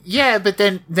mean, yeah, but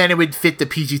then it would fit the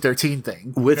PG-13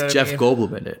 thing. With Jeff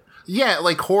Goldblum in it. Yeah,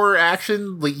 like horror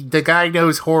action. Like the guy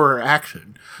knows horror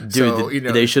action. Dude,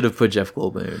 so, they should have put Jeff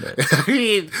Goldblum in it. I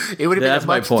mean, it would have been a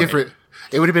much different.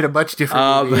 It would have been a much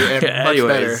different movie and much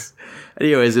better.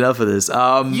 Anyways, enough of this.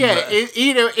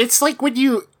 It's like when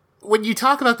you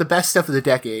talk about the best stuff of the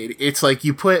decade, it's like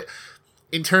you put,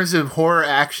 in terms of horror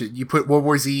action, you put World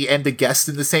War Z and The Guest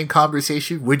in the same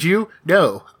conversation. Would you?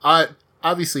 No,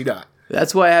 obviously not.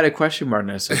 That's why I had a question mark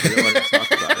next to it. I didn't want to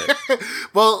talk about it.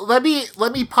 Well, let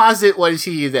me posit one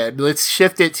to you then. Let's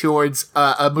shift it towards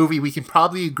a movie we can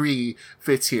probably agree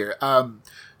fits here.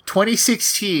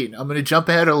 2016. I'm going to jump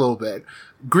ahead a little bit.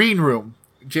 Green Room.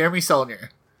 Jeremy Saulnier.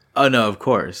 Oh no, of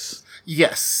course.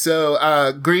 Yes.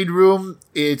 So, Green Room.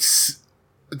 It's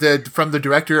from the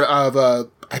director of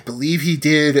I believe he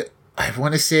did. I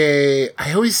want to say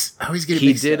I always get it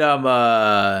mixed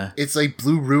up. It's like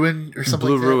Blue Ruin or something.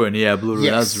 Blue like that. Ruin, yeah, Blue Ruin.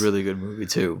 Yes. That was a really good movie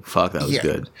too. Fuck, that was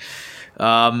good.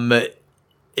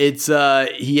 It's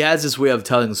he has this way of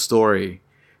telling a story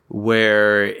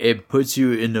where it puts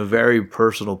you in a very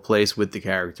personal place with the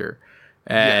character.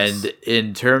 And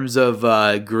in terms of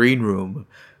Green Room,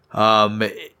 when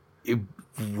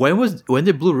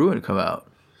did Blue Ruin come out?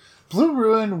 Blue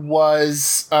Ruin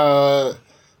was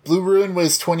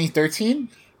 2013.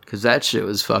 Because that shit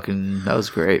was that was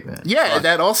great, man. Yeah, and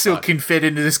that also can fit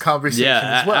into this conversation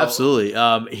as well. Absolutely.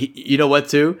 You know what,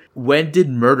 too? When did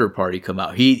Murder Party come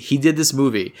out? He did this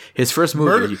movie. His first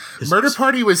movie. Murder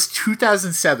Party was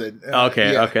 2007.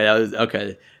 Okay. That was,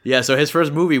 okay. Yeah, so his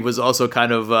first movie was also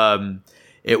kind of,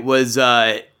 it was,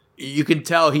 you can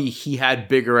tell he had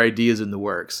bigger ideas in the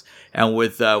works. And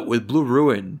with Blue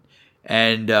Ruin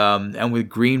and with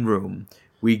Green Room,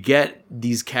 we get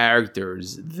these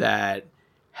characters that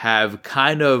have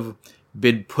kind of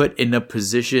been put in a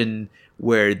position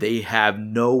where they have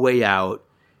no way out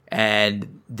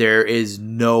and there is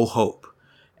no hope.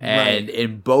 And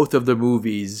in both of the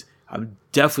movies, I'm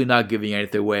definitely not giving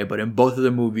anything away, but in both of the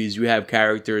movies, you have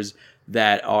characters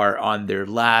that are on their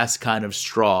last kind of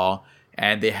straw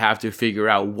and they have to figure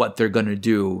out what they're going to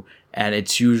do. And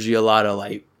it's usually a lot of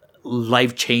like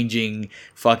life-changing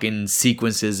fucking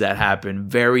sequences that happen.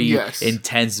 Very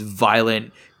intense,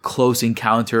 violent, close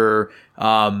encounter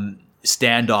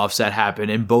standoffs that happen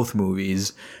in both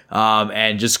movies,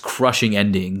 and just crushing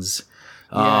endings.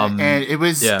 And it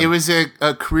was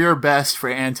a career best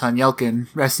for Anton Yelchin,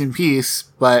 rest in peace.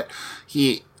 But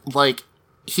he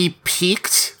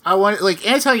peaked. Anton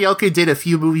Yelchin did a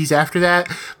few movies after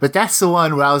that, but that's the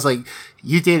one where I was like,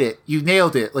 you did it, you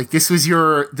nailed it. Like this was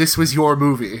your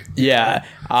movie. Yeah,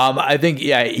 I think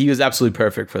he was absolutely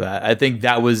perfect for that. I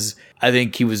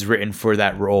think he was written for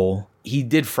that role. He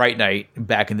did Fright Night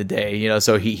back in the day,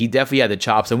 so he definitely had the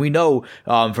chops. And we know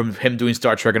from him doing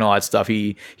Star Trek and all that stuff,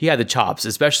 he had the chops,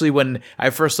 especially when I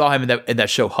first saw him in that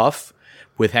show Huff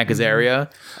with Hank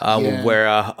Azaria, where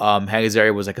Hank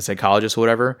Azaria was like a psychologist or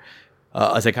whatever.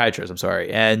 A psychiatrist, I'm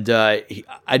sorry. And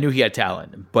I knew he had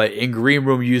talent. But in Green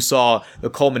Room, you saw the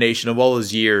culmination of all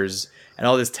those years and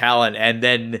all this talent, and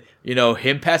then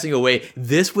him passing away.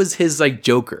 This was his like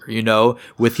Joker,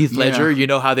 with Heath Ledger. You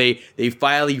know how they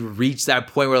finally reached that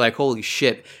point where like, holy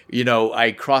shit,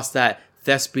 I crossed that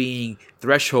thespian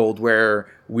threshold where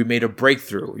we made a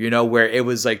breakthrough, where it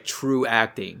was like true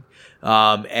acting,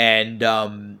 and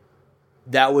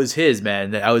that was his,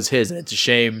 man. That was his, and it's a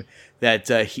shame that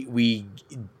we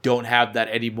don't have that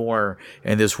anymore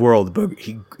in this world. But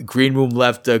Green Room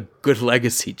left a good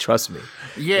legacy, trust me.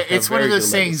 Yeah, it's one of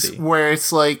those things where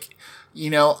it's like,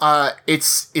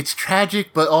 it's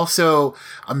tragic, but also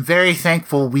I'm very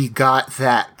thankful we got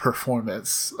that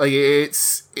performance. Like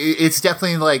it's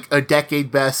definitely like a decade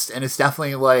best, and it's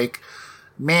definitely like,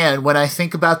 man, when I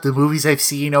think about the movies I've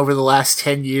seen over the last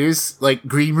 10 years, like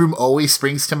Green Room always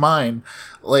springs to mind.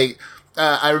 Like,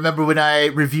 I remember when I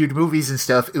reviewed movies and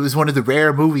stuff, it was one of the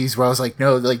rare movies where I was like,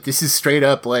 no, like this is straight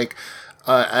up like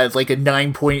a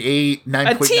 9.8,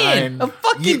 9.9. A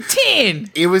fucking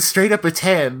 10. It was straight up a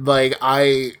 10. Like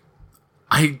I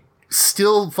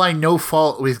still find no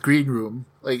fault with Green Room.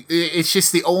 Like it's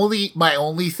just my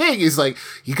only thing is like,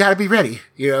 you gotta be ready,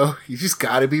 you just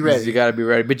gotta be ready. You gotta be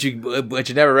ready, but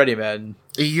you're never ready, man.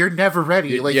 You're never ready.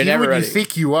 You're never ready. You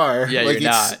think you are. Yeah, like,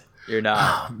 you're not. You're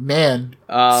not. Oh, man.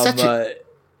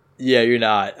 Yeah, you're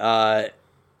not.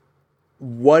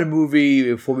 One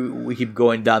movie before we keep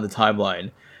going down the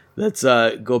timeline. Let's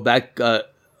go back a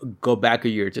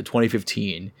year to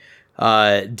 2015.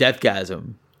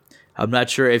 Deathgasm. I'm not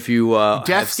sure if you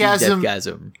have seen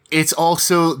Deathgasm.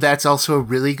 That's also a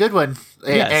really good one.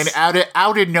 And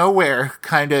out of nowhere,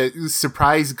 kind of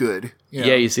surprise good.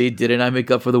 Yeah, you see, didn't I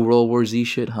make up for the World War Z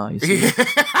shit, huh? You see?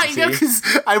 I know, because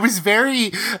I was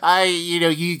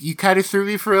you kind of threw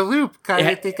me for a loop.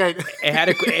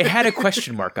 It had a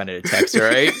question mark on it, text, all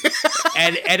right?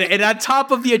 and on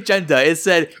top of the agenda, it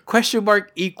said question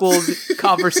mark equals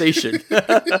conversation.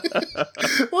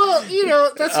 Well,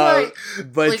 that's why.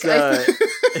 But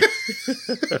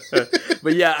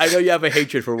but yeah, I know you have a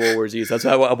hatred for World War Z, so that's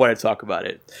why I want to talk about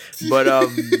it. But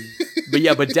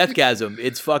but Deathgasm,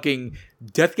 it's fucking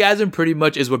Deathgasm pretty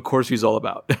much is what Corsi's all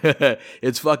about.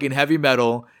 It's fucking heavy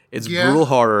metal. It's brutal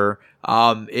horror.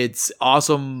 It's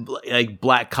awesome, like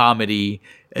black comedy.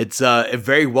 It's a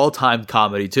very well-timed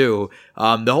comedy too.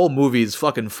 The whole movie is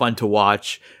fucking fun to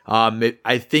watch.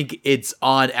 I think it's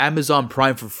on Amazon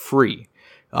Prime for free.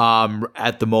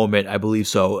 At the moment, I believe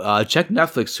so. Check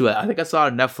Netflix too. I think I saw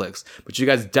it on Netflix, but you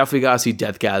guys definitely gotta see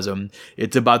Deathgasm.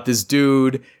 It's about this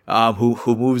dude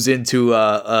who moves into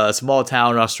a small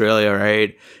town in Australia,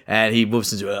 right? And he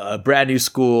moves into a brand new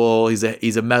school. He's a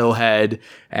metalhead,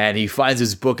 and he finds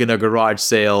his book in a garage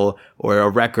sale or a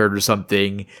record or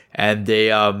something, and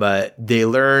they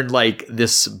learn like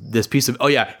this piece of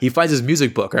he finds his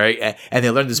music book, right? And they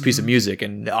learn this piece of music,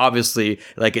 and obviously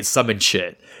like it summons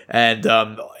shit. And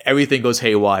everything goes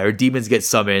haywire. Demons get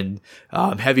summoned.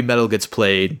 Heavy metal gets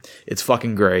played. It's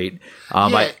fucking great.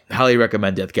 I highly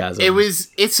recommend Deathgasm.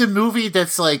 It's a movie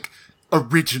that's like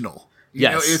original. You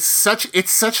know, it's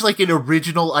such like an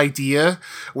original idea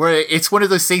where it's one of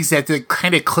those things that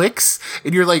kind of clicks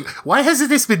and you're like, why hasn't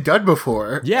this been done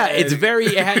before? Yeah, it's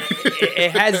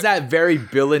it has that very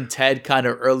Bill and Ted kind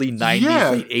of early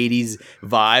 90s, late 80s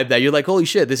vibe that you're like, holy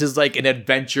shit, this is like an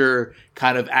adventure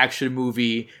kind of action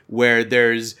movie where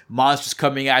there's monsters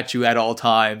coming at you at all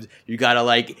times. You gotta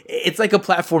it's like a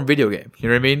platform video game. You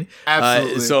know what I mean?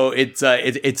 Absolutely. So it's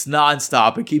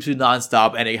nonstop. It keeps you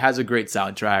nonstop, and it has a great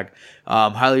soundtrack.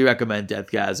 Highly recommend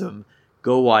Deathgasm.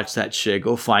 Go watch that shit.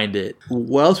 Go find it.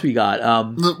 What else we got?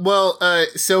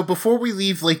 So before we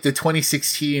leave like the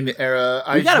 2016 era,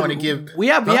 I just want to give we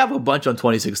have a bunch on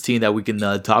 2016 that we can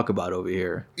talk about over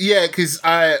here. Yeah, because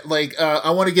I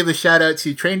want to give a shout out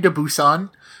to Train to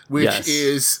Busan, which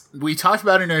is we talked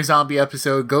about in our zombie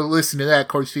episode. Go listen to that,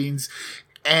 Corpse Fiends,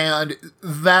 and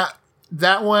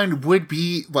that one would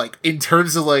be like in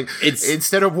terms of like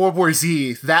instead of World War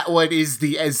Z, that one is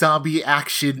the zombie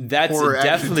action. That's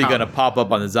definitely going to pop up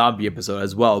on the zombie episode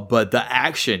as well. But the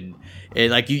action,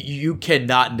 and like you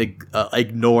cannot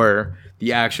ignore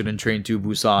the action in Train to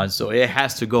Busan, so it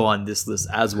has to go on this list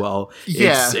as well.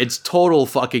 Yeah, it's total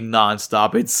fucking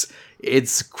nonstop.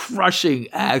 It's crushing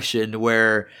action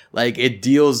where like it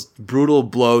deals brutal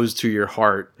blows to your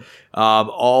heart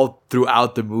all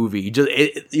throughout the movie.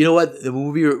 You know what? The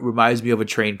movie reminds me of a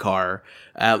train car.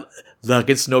 Like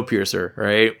it's Snowpiercer,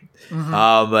 right?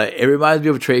 Mm-hmm. It reminds me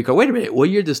of a train car. Wait a minute. What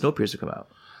year did Snowpiercer come out?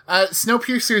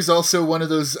 Snowpiercer is also one of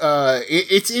those.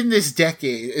 It's in this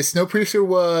decade. Snowpiercer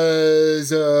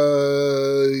was.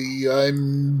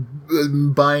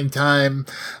 I'm buying time.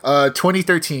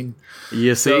 2013.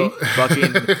 You see, so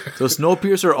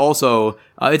Snowpiercer also.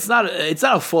 It's not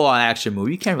a full on action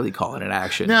movie. You can't really call it an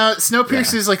action. No,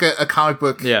 Snowpiercer is like a comic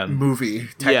book movie.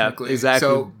 Technically, yeah, exactly.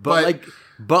 So, but like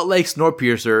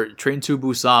Snowpiercer, Train to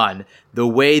Busan, the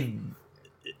way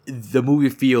the movie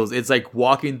feels, it's like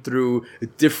walking through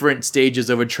different stages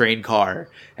of a train car,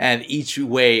 and each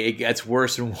way it gets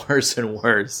worse and worse and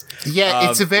worse.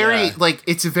 Yeah, it's a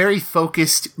very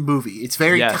focused movie. It's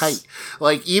very tight.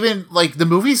 Like even like the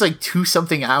movie's like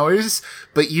 2-something hours,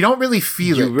 but you don't really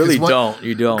feel it. You really don't.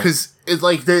 You don't. Because it's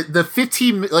like the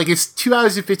 15, like it's 2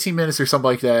 hours and 15 minutes or something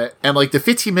like that, and like the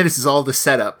 15 minutes is all the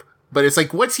setup. But it's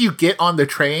like once you get on the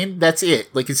train, that's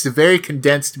it. Like it's a very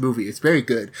condensed movie. It's very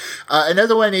good.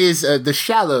 Another one is The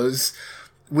Shallows,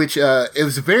 which it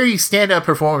was a very standout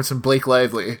performance from Blake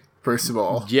Lively. First of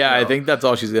all, I think that's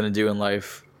all she's gonna do in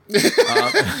life.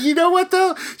 You know what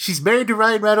though? She's married to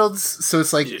Ryan Reynolds, so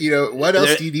it's like what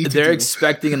else do you need to do? They're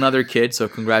expecting another kid, so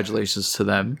congratulations to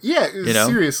them. Yeah,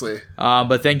 seriously.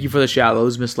 But thank you for The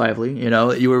Shallows, Miss Lively.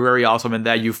 You were very awesome in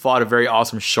that. You fought a very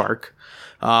awesome shark.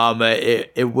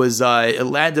 It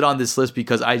landed on this list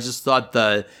because I just thought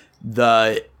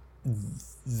the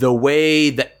way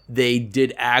that they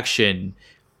did action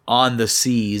on the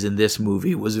seas in this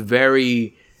movie was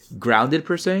very grounded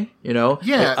per se,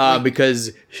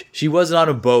 because she wasn't on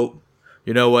a boat.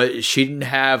 You know what? She didn't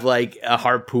have like a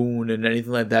harpoon and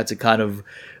anything like that to kind of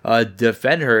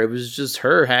defend her. It was just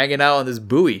her hanging out on this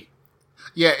buoy.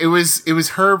 Yeah, it was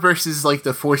her versus like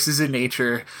the forces of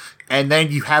nature. And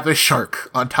then you have a shark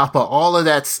on top of all of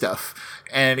that stuff.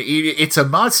 And it's a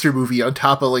monster movie on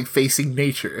top of like facing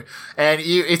nature. And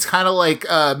it's kind of like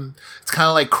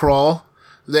Crawl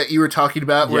that you were talking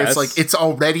about, where it's like it's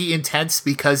already intense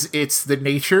because it's the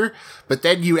nature, but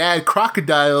then you add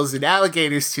crocodiles and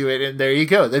alligators to it, and there you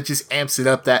go. That just amps it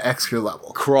up that extra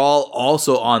level. Crawl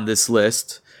also on this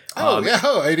list.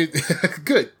 I did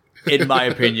good. In my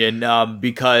opinion,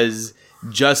 because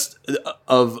just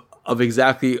of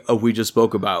exactly what we just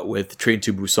spoke about with Train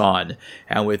to Busan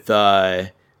and with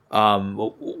what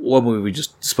movie we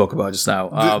just spoke about just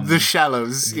now, The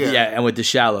Shallows. And with The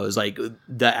Shallows, like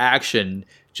the action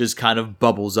just kind of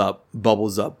bubbles up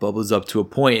to a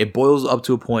point. It boils up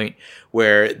to a point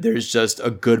where there's just a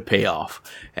good payoff.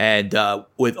 And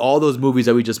with all those movies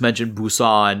that we just mentioned,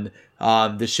 Busan,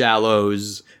 The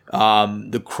Shallows,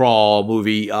 the Crawl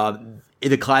movie,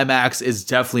 the climax is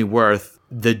definitely worth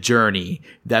the journey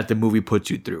that the movie puts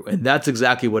you through. And that's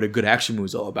exactly what a good action movie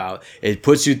is all about. It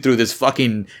puts you through this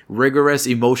fucking rigorous,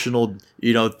 emotional,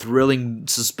 thrilling,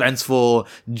 suspenseful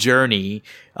journey.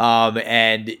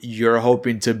 And you're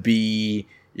hoping to be,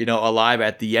 alive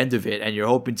at the end of it. And you're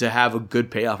hoping to have a good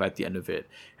payoff at the end of it.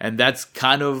 And that's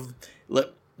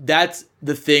that's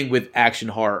the thing with action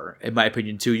horror, in my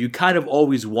opinion, too. You kind of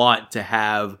always want to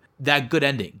have that good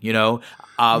ending,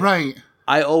 Right.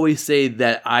 I always say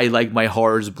that I like my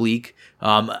horrors bleak.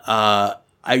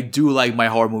 I do like my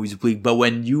horror movies bleak, but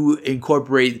when you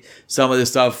incorporate some of the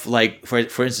stuff, like for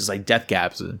instance, like Death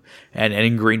Gaps and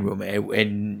in Green Room,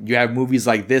 and you have movies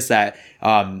like this that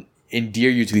endear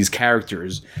you to these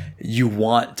characters, you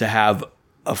want to have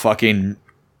a fucking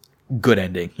good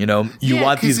ending, you know? You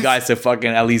want these guys to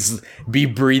fucking at least be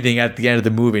breathing at the end of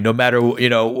the movie, no matter, you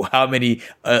know, how many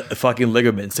fucking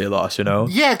ligaments they lost, you know?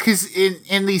 Yeah, because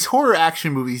in these horror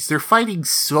action movies, they're fighting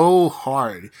so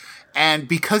hard. And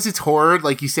because it's horror,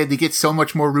 like you said, they get so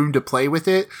much more room to play with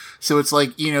it. So it's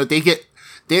like, you know,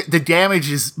 the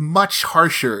damage is much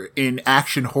harsher in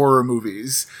action horror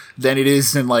movies than it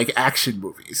is in like action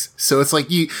movies. So it's like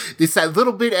it's that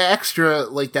little bit extra,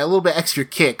 like that little bit extra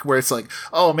kick where it's like,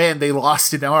 oh man, they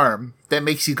lost an arm. That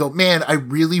makes you go, man, I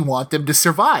really want them to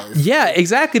survive. Yeah,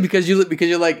 exactly. Because you're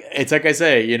like, it's like I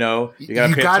say, you know, you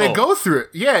gotta go through it.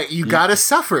 Yeah, you gotta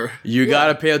suffer. You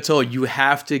gotta pay a toll. You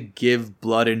have to give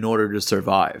blood in order to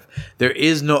survive. There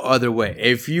is no other way.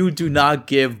 If you do not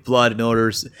give blood in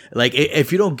order, like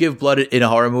if you don't give blood in a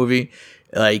horror movie,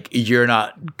 like you're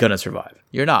not gonna survive.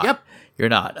 You're not. Yep. You're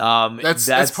not.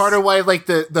 That's part of why like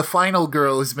the final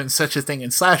girl has been such a thing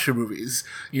in slasher movies.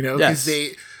 You know, because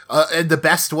they. And the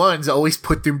best ones always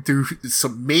put them through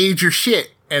some major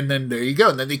shit, and then there you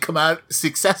go, and then they come out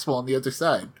successful on the other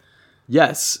side.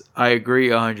 Yes, I agree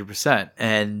 100%,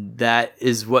 and that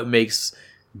is what makes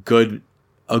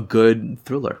a good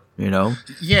thriller, you know?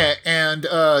 Yeah, and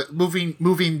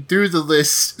moving through the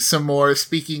list some more,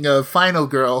 speaking of Final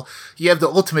Girl, you have the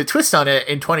ultimate twist on it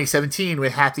in 2017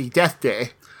 with Happy Death Day.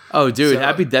 Oh, dude,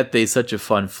 Happy Death Day is such a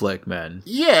fun flick, man.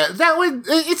 Yeah,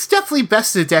 it's definitely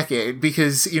best of the decade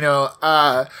because, you know,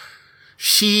 I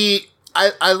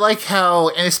like how,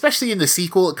 and especially in the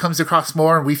sequel, it comes across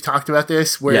more, and we've talked about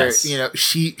this, where, you know,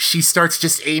 she starts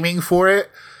just aiming for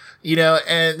it, you know,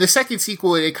 and the second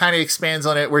sequel, it kind of expands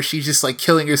on it, where she's just, like,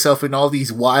 killing herself in all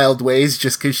these wild ways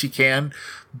just because she can,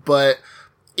 but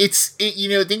you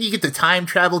know, then you get the time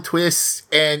travel twist,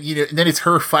 and, you know, and then it's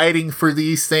her fighting for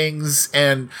these things,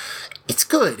 and it's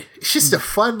good. It's just a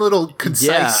fun little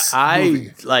concise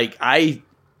movie.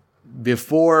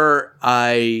 Before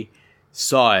I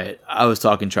saw it, I was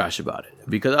talking trash about it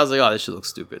because I was like, oh, this shit looks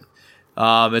stupid.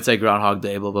 It's like Groundhog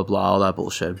Day, blah, blah, blah, all that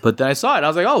bullshit. But then I saw it, and I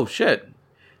was like, oh, shit.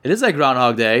 It is like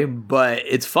Groundhog Day, but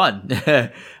it's fun.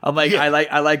 I'm like, yeah.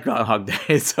 I like Groundhog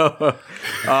Day. So,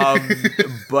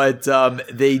 but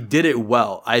they did it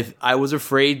well. I was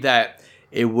afraid that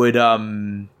it would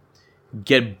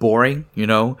get boring, you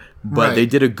know, but they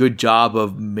did a good job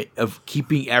of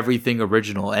keeping everything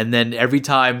original. And then every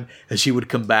time she would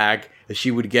come back, she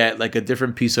would get like a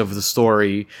different piece of the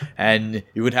story, and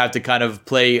you would have to kind of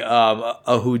play a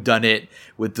whodunit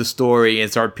with the story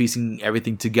and start piecing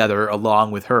everything together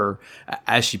along with her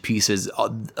as she pieces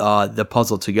the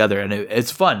puzzle together. And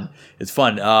it's fun. It's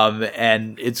fun.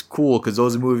 And it's cool because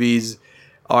those movies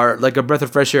are like a breath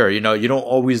of fresh air. You know, you don't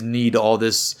always need all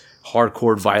this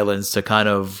hardcore violence to kind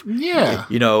of,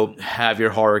 you know, have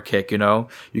your horror kick, you know?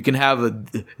 You can have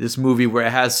this movie where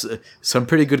it has some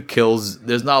pretty good kills.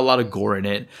 There's not a lot of gore in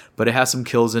it, but it has some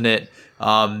kills in it.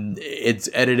 It's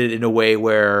edited in a way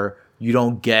where you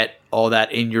don't get all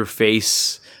that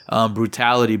in-your-face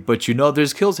brutality, but you know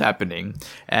there's kills happening.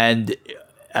 And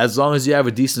as long as you have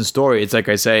a decent story, it's like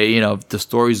I say, you know, if the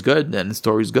story's good, then the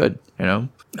story's good, you know?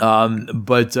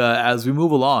 But as we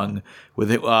move along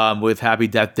with Happy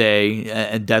Death Day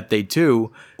and Death Day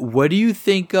 2, what do you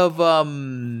think of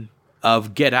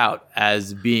Get Out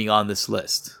as being on this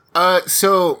list?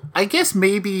 So I guess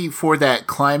maybe for that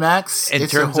climax,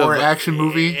 it's a horror action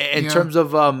movie. In terms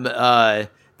of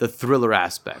the thriller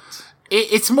aspect,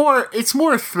 it's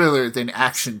more thriller than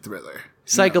action thriller.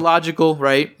 Psychological,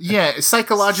 right? Yeah,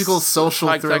 psychological, social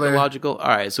thriller. Psychological. All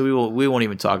right, so we won't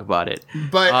even talk about it.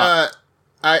 But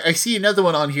I see another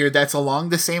one on here that's along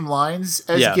the same lines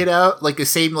as Get Out, like the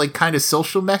same like kind of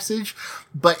social message,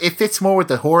 but it fits more with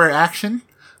the horror action.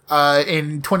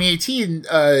 In 2018,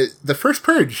 The First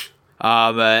Purge.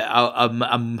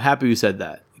 I'm happy you said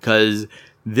that because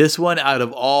this one, out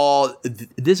of all,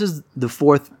 this is the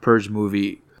fourth Purge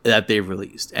movie that they've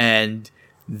released, and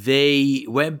they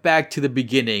went back to the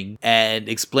beginning and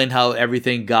explained how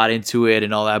everything got into it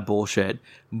and all that bullshit.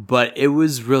 But it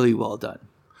was really well done.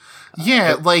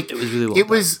 Yeah, like it was really well done.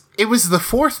 It was the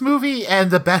fourth movie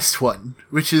and the best one,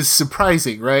 which is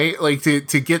surprising, right? Like to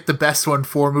get the best one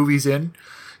 4 movies in.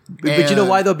 But you know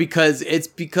why though? Because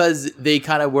they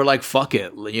kind of were like, fuck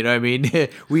it. You know what I mean?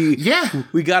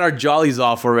 We got our jollies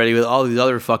off already with all these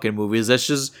other fucking movies. Let's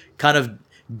just kind of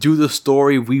do the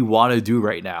story we want to do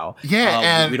right now. Yeah,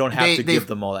 and we don't have to give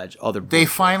them all that other bullshit.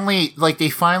 They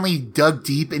finally dug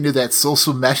deep into that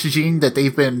social messaging that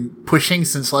they've been pushing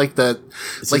since the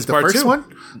first one.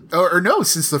 Or no,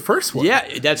 since the first one.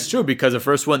 Yeah, that's true, because the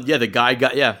first one, the guy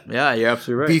got you're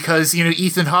absolutely right. Because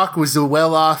Ethan Hawke was a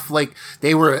well-off,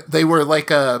 they were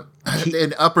like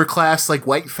an upper class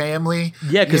white family.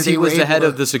 Yeah, because he was the head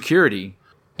of the security.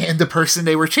 And the person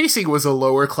they were chasing was a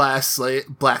lower class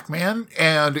black man.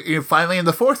 And finally in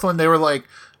the fourth one, they were like,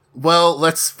 well,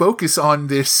 let's focus on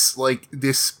this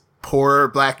poor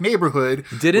black neighborhood.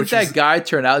 Didn't that guy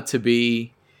turn out to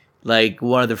be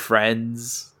one of the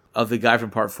friends of the guy from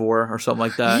part 4 or something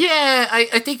like that? Yeah,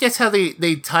 I think that's how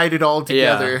they tied it all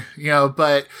together.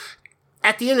 But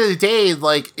at the end of the day,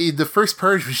 the first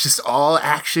Purge was just all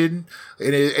action,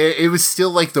 and it was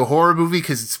still the horror movie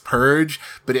because it's Purge,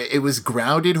 but it was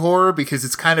grounded horror because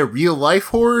it's kind of real life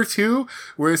horror too,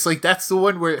 where it's that's the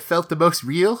one where it felt the most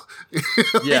real.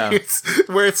 Where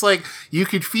it's you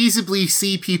could feasibly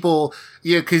see people,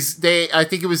 because I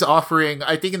think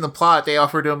in the plot they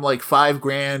offered them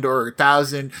 $5,000 or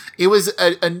 $1,000. It was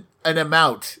an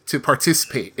amount to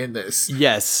participate in this.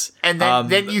 Yes. And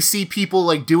then you see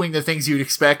people doing the things you'd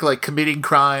expect, committing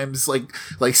crimes, like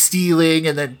stealing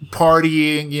and then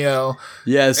partying,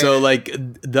 Yeah, so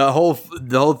the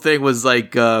whole thing was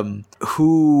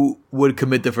who would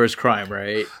commit the first crime,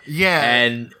 right? Yeah.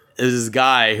 And there's this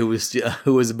guy who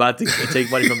was about to take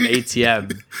money from an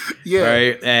ATM,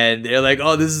 right? And they're like,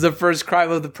 "Oh, this is the first crime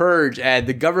of the Purge," and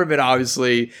the government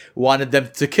obviously wanted them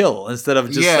to kill instead of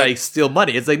just steal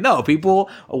money. It's no, people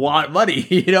want money,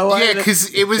 Yeah,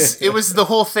 because it was the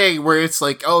whole thing where it's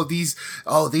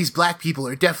these black people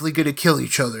are definitely going to kill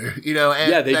each other,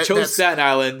 And they chose Staten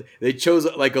Island. They chose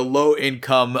a low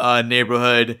income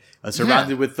neighborhood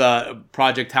surrounded with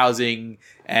project housing.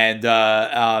 And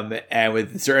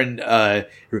with certain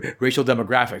racial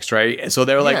demographics, right? And so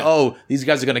they were oh, these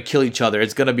guys are gonna kill each other.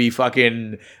 It's gonna be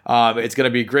fucking, it's gonna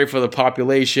be great for the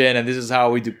population, and this is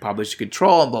how we do population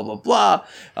control and blah blah blah.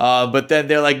 But then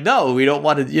they're no, we don't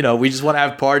want to. We just want to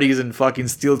have parties and fucking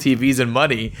steal TVs and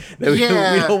money. We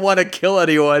don't want to kill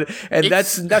anyone, and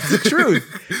that's the truth.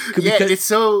 It's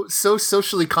so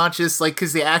socially conscious,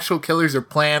 because the actual killers are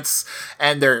plants,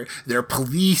 and they're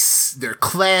police, they're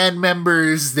Klan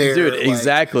members. Dude,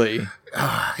 exactly.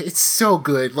 It's so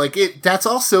good. That's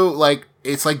also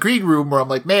it's Green Room, where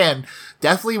I'm man,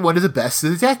 definitely one of the best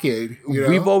of the decade.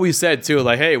 We've always said too,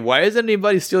 hey, why isn't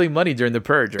anybody stealing money during the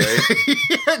Purge, right?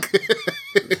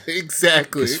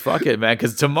 Exactly. Just fuck it, man.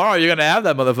 Because tomorrow you're gonna have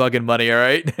that motherfucking money, all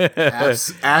right?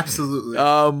 Absolutely.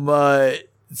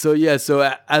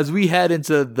 So as we head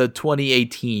into the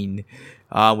 2018,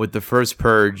 with the first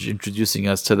Purge introducing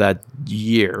us to that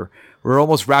year. We're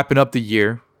almost wrapping up the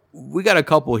year. We got a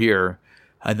couple here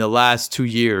in the last 2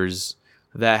 years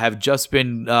that have just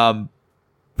been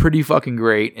pretty fucking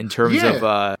great in terms of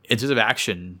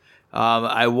action.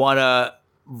 I want to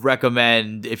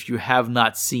recommend, if you have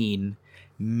not seen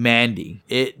Mandy.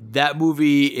 That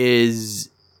movie is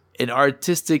an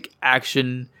artistic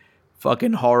action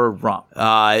fucking horror romp.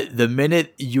 The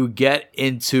minute you get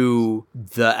into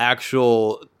the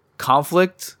actual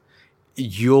conflict,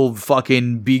 you'll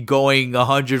fucking be going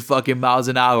 100 fucking miles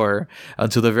an hour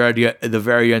until the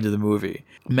very end of the movie.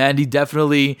 Mandy,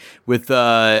 definitely with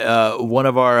one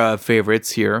of our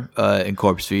favorites here in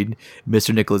Corpse Feed,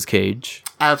 Mr. Nicolas Cage.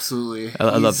 Absolutely,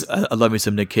 I love me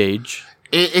some Nick Cage.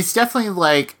 It's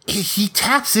definitely he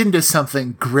taps into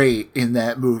something great in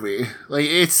that movie.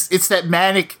 It's that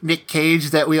manic Nick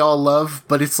Cage that we all love,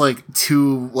 but it's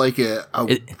to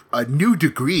a new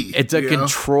degree. It's a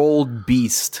controlled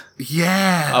beast.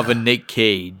 Yeah, of a Nick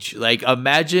Cage.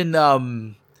 Imagine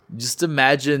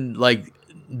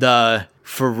the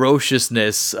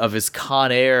ferociousness of his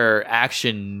Con Air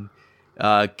action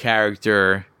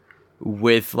character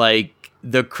with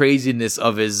the craziness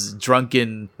of his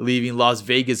drunken leaving Las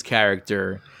Vegas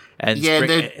character, and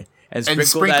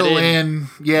sprinkle that in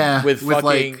with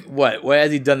fucking what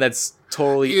has he done that's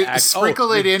totally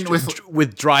sprinkle it in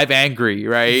with Drive Angry,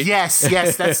 right? Yes,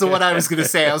 that's the one I was gonna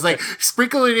say. I was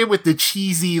sprinkle it in with the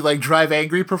cheesy Drive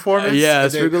Angry performance. Yeah,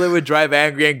 sprinkle it with Drive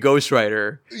Angry and Ghost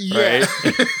Rider, right?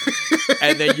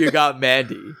 And then you got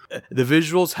Mandy. The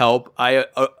visuals help.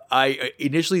 I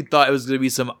initially thought it was gonna be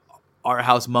some art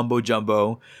house mumbo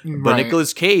jumbo, but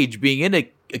Nicolas Cage being in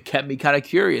it kept me kind of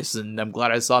curious, and I'm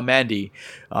glad I saw Mandy.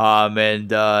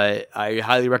 And I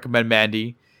highly recommend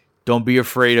Mandy. Don't be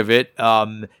afraid of it.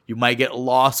 You might get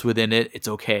lost within it. It's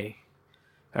okay.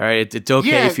 All right, it's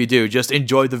okay if you do. Just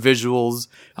enjoy the visuals.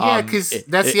 Yeah, because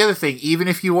that's the other thing. Even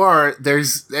if you are,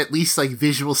 there's at least like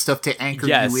visual stuff to anchor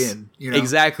you in. You know?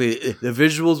 Exactly. The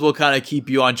visuals will kind of keep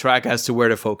you on track as to where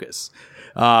to focus.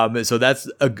 So that's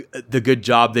the good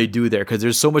job they do there, because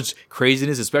there's so much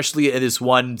craziness, especially in this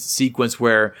one sequence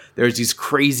where there's these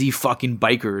crazy fucking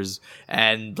bikers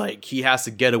and like he has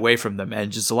to get away from them,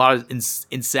 and just a lot of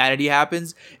insanity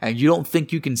happens, and you don't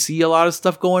think you can see a lot of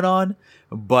stuff going on,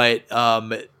 but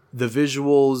the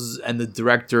visuals and the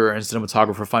director and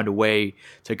cinematographer find a way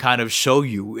to kind of show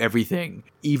you everything,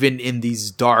 even in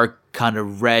these dark kind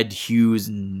of red hues,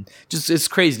 and just it's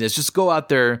craziness. Just go out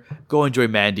there, go enjoy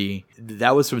Mandy.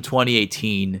 That was from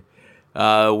 2018.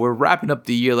 We're wrapping up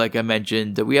the year, like I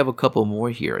mentioned. We have a couple more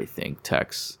here, I think,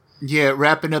 Tex. Yeah,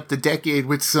 wrapping up the decade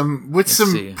with some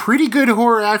pretty good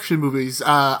horror action movies.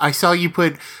 I saw you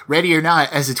put Ready or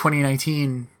Not as a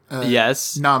 2019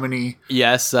 nominee.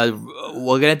 Yes,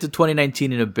 we'll get into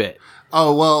 2019 in a bit.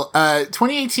 Oh, well,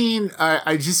 2018,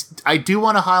 I do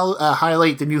want to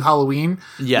highlight the new Halloween.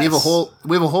 Yes.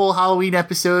 We have a whole Halloween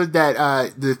episode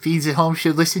that the feeds at home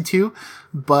should listen to,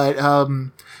 but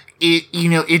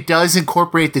it does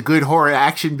incorporate the good horror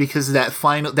action because of that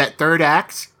third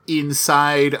act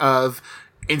inside of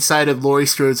Laurie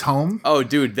Strode's home. Oh,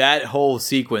 dude, that whole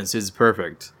sequence is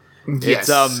perfect. Yes.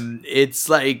 It's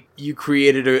like you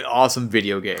created an awesome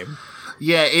video game.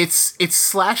 Yeah, it's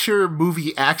slasher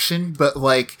movie action, but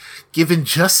like given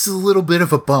just a little bit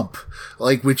of a bump.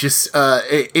 Like with just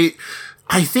I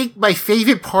think my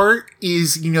favorite part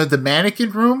is the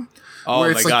mannequin room.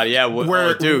 Oh my god,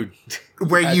 yeah, dude.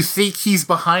 Where you think he's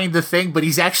behind the thing, but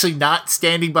he's actually not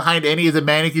standing behind any of the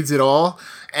mannequins at all.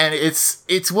 And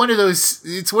it's one of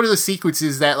those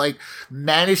sequences that like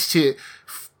managed to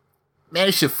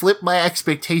flip my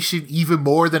expectation even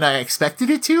more than I expected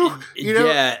it to.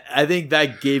 Yeah, I think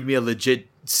that gave me a legit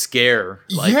scare.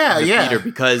 Like, theater,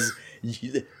 because,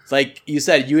 like you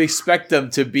said, you expect them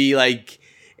to be like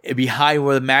behind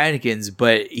one of the mannequins,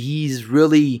 but he's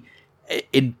really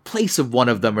in place of one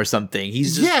of them or something.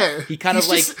 He's just I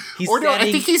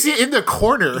think he's in the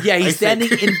corner. Yeah, he's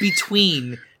standing in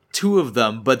between two of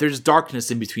them, but there's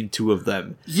darkness in between two of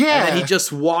them. Yeah, and then he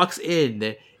just walks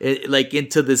in.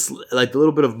 Into this like a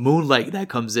little bit of moonlight that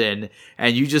comes in,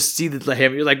 and you just see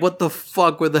him. You're like, "What the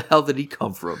fuck? Where the hell did he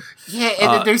come from?" Yeah,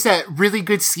 and then there's that really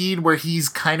good scene where he's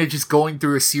kind of just going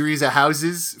through a series of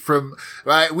houses.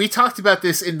 We talked about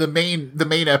this in the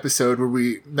main episode where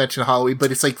we mentioned Halloween,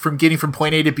 but it's like getting from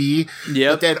point A to B.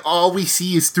 Yeah, but then all we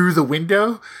see is through the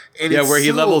window. And where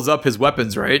he levels up his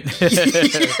weapons, right?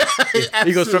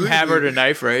 He goes from hammer to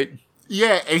knife, right?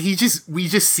 Yeah, and we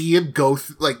just see him go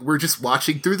we're just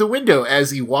watching through the window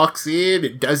as he walks in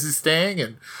and does his thing,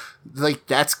 and like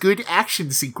that's good action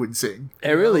sequencing.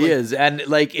 It really is, and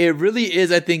like it really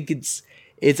is. I think it's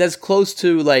as close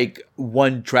to like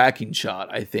one tracking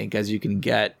shot, I think, as you can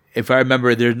get. If I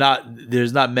remember, there's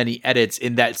not many edits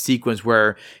in that sequence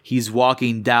where he's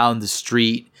walking down the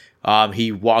street.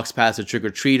 He walks past the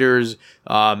trick-or-treaters.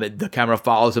 The camera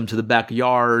follows him to the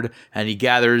backyard, and he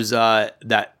gathers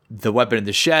the weapon in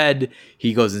the shed.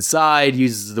 He goes inside,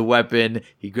 uses the weapon,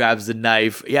 he grabs the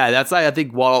knife. Yeah, that's I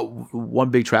think one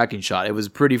big tracking shot. It was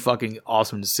pretty fucking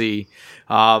awesome to see.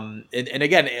 And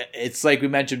again, it's like we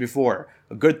mentioned before,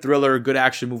 a good thriller, a good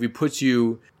action movie puts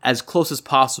you as close as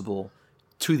possible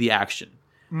to the action.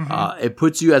 Mm-hmm. It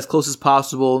puts you as close as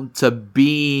possible to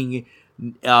being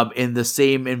in the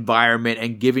same environment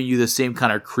and giving you the same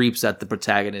kind of creeps that the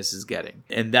protagonist is getting.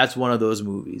 And that's one of those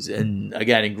movies. And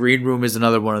again, Green Room is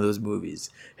another one of those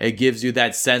movies. It gives you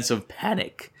that sense of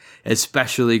panic,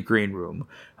 especially Green Room.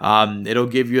 It'll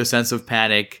give you a sense of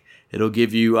panic. It'll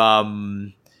give you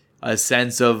a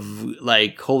sense of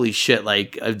like, holy shit,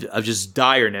 like of just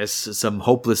direness, some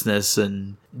hopelessness.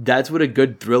 And that's what a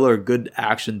good thriller, good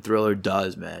action thriller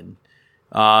does, man.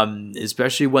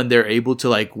 Especially when they're able to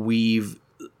like weave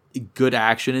good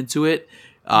action into it.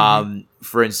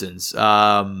 For instance,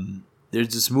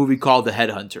 there's this movie called The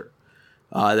Headhunter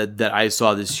that I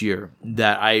saw this year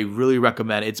that I really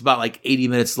recommend. It's about like 80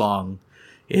 minutes long.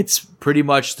 It's pretty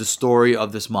much the story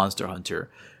of this monster hunter.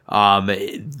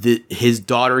 His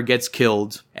daughter gets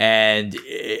killed, and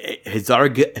his daughter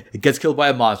gets killed by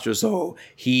a monster. So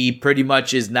he pretty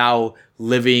much is now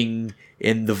living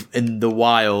in the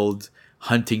wild,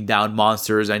 hunting down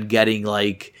monsters and getting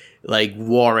like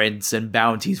warrants and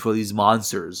bounties for these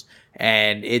monsters.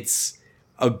 And it's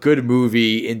a good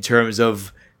movie in terms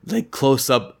of like close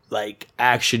up like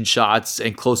action shots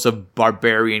and close up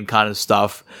barbarian kind of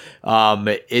stuff.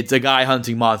 It's a guy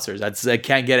hunting monsters. I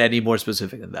can't get any more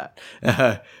specific than that.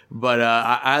 But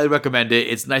I highly recommend it.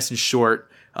 It's nice and short.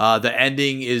 The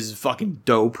ending is fucking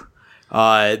dope.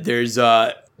 There's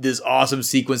this awesome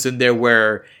sequence in there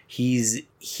where he's a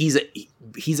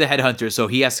headhunter, so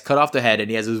he has to cut off the head, and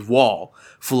he has his wall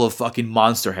full of fucking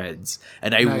monster heads.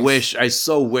 And I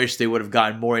so wish they would have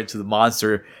gotten more into the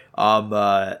monster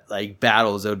like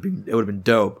battles. It would have been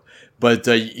dope. But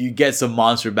you get some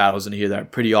monster battles in here that are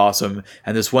pretty awesome.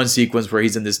 And this one sequence where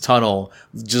he's in this tunnel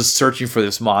just searching for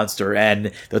this monster.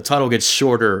 And the tunnel gets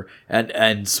shorter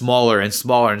and smaller and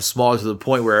smaller and smaller to the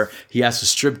point where he has to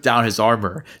strip down his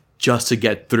armor just to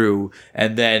get through.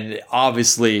 And then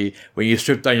obviously when you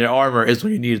strip down your armor is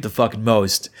when you need it the fucking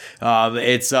most.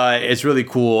 It's really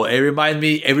cool. It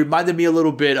reminded me a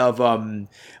little bit of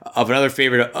another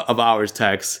favorite of ours,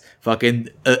 Tex. Fucking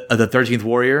the 13th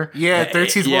Warrior. Yeah,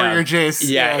 13th Warrior Jace.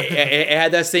 Yeah, it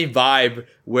had that same vibe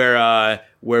where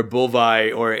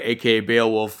Bulvi, or aka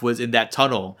Beowulf, was in that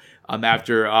tunnel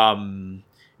after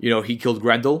he killed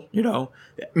Grendel,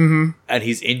 and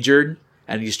he's injured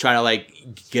and he's trying to like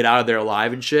get out of there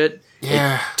alive and shit.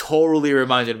 Yeah. It totally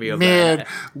reminded me of that. Man,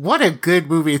 what a good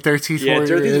movie 13th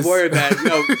Warrior 13th Warrior, man.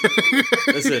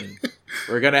 Listen,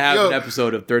 we're going to have an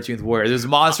episode of 13th Warrior. There's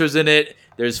monsters in it.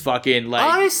 There's fucking like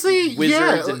honestly,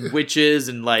 wizards and witches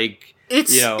and like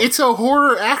it's a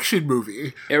horror action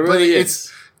movie. It really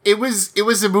is. It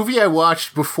was a movie I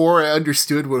watched before I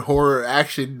understood what horror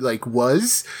action like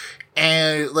was,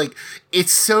 and like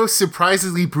it's so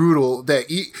surprisingly brutal that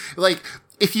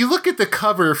if you look at the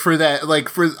cover for that,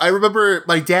 I remember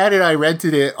my dad and I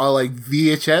rented it on like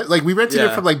VHS. Like we rented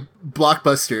it from like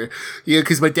Blockbuster,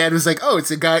 because my dad was like, "Oh, it's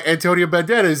a guy Antonio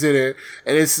Banderas in it,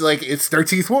 and it's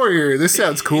 13th Warrior. This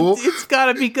sounds cool. It's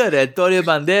gotta be good, Antonio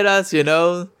Banderas,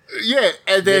 Yeah,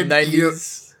 and then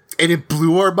 '90s, and it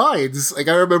blew our minds. Like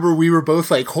I remember we were both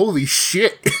like, "Holy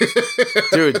shit,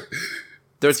 dude!"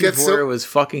 13th Warrior was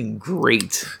fucking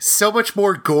great. So much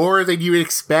more gore than you would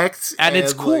expect. And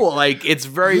it's cool. It's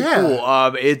very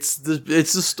cool. It's the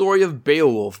story of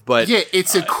Beowulf, but yeah,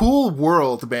 it's a cool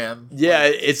world, man. Yeah,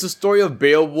 it's the story of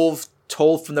Beowulf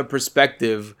told from the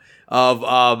perspective of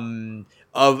the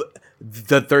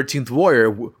 13th Warrior,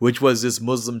 which was this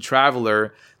Muslim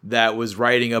traveler that was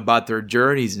writing about their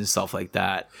journeys and stuff like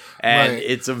that. And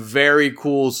it's a very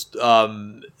cool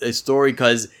story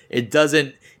because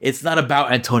it's not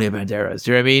about Antonio Banderas. Do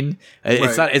you know what I mean?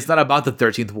 It's not about the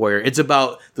 13th Warrior. It's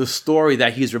about the story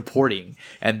that he's reporting.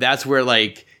 And that's where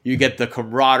like you get the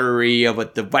camaraderie of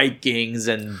the Vikings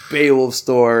and Beowulf's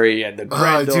story and the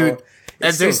Grendel. Dude.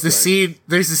 And there's the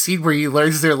scene where he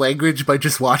learns their language by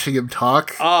just watching him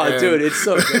talk. Oh, dude, it's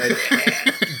so good.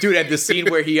 Dude, and the scene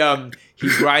where he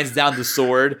grinds down the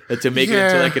sword to make it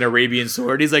into like an Arabian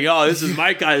sword. He's like, "Oh, this is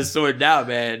my kind of sword now,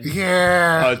 man."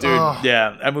 Yeah. Oh, dude,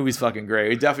 yeah, that movie's fucking great.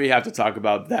 We definitely have to talk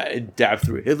about that in depth.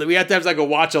 We have to have like a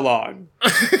watch along.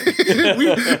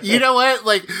 You know what?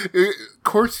 Like,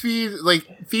 Corpse Feed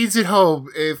feeds at home.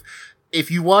 If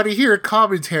you want to hear a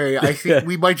commentary, I think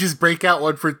we might just break out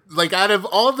one for out of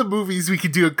all the movies we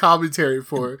could do a commentary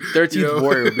for. 13th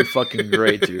Warrior would be fucking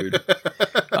great, dude.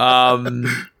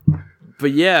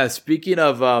 But yeah, speaking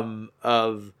of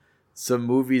some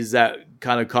movies that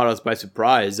kind of caught us by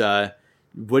surprise,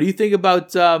 what do you think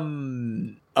about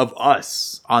of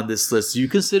Us on this list? Do you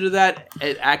consider that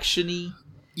an action-y?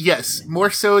 Yes,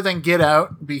 more so than Get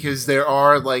Out, because there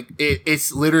are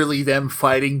it's literally them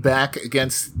fighting back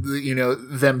against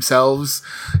themselves,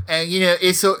 and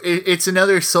it's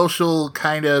another social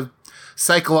kind of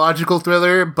psychological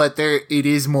thriller, but it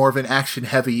is more of an action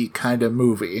heavy kind of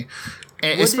movie,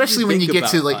 and especially when you get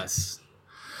to Us?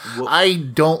 Well, I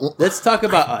don't. Let's talk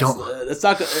about Us. Let's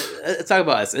talk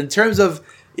about Us in terms of.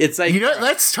 It's like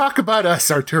let's talk about Us,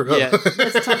 Arturo. Yeah,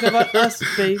 let's talk about Us,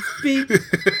 baby.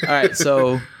 All right,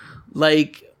 so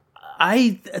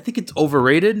I think it's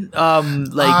overrated.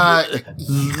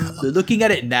 Looking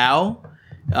at it now,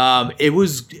 it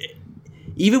was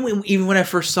even when I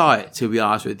first saw it. To be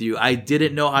honest with you, I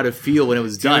didn't know how to feel when it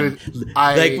was done.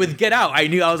 With Get Out, I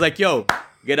was like, "Yo,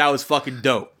 Get Out was fucking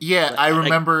dope." Yeah, I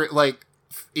remember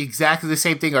exactly the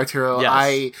same thing, Arturo.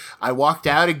 Yes. I walked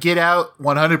out of Get Out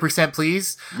 100%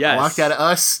 pleased. Yes. I walked out of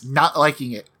Us not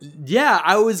liking it. Yeah,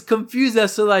 I was confused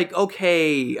as to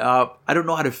okay, I don't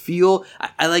know how to feel.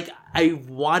 I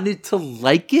wanted to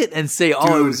like it and say,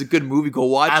 "Oh, it was a good movie. Go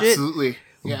watch it." Absolutely.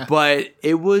 Yeah. But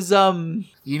it was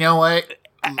you know what?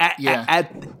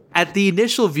 At the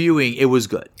initial viewing, it was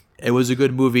good. It was a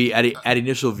good movie at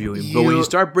initial viewing. But when you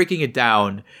start breaking it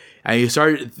down and you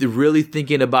start really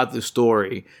thinking about the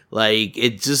story,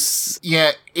 it just...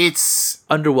 Yeah, it's...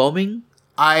 underwhelming?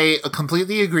 I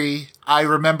completely agree. I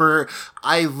remember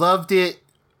I loved it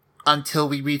until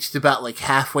we reached about like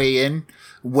halfway in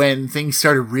when things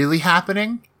started really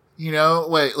happening. You know,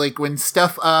 like when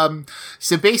stuff,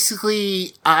 so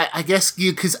basically, I guess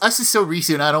cause Us is so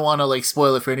recent, I don't want to like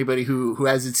spoil it for anybody who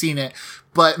hasn't seen it,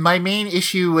 but my main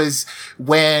issue was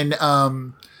when,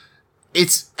 I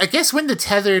guess when the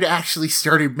Tethered actually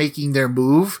started making their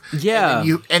move. Yeah.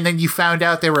 And then you found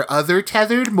out there were other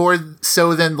Tethered more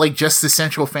so than like just the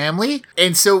central family.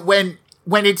 And so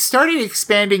when it started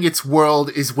expanding its world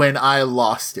is when I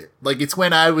lost it. Like, it's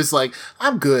when I was like,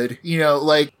 I'm good. You know,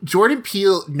 like, Jordan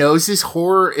Peele knows his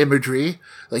horror imagery.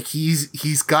 Like,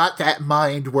 he's got that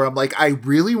mind where I'm like, I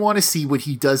really want to see what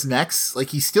he does next. Like,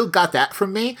 he's still got that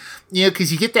from me. You know,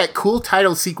 because you get that cool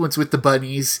title sequence with the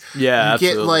bunnies. Yeah,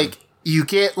 absolutely. You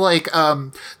get like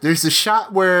there's a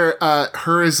shot where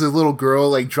her as a little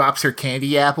girl like drops her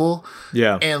candy apple.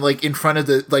 Yeah. And like in front of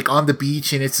the like on the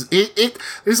beach, and it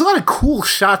there's a lot of cool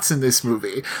shots in this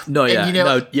movie. No, yeah. And, you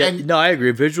know, no, I agree.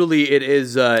 Visually it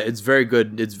is it's very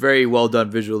good. It's very well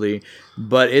done visually.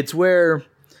 But it's where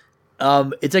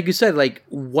it's like you said, like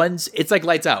once it's like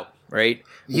Lights Out, right?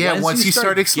 Yeah, once you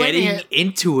start explaining getting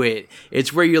into it,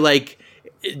 it's where you're like,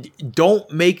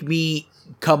 don't make me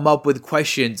come up with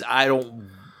questions I don't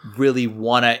really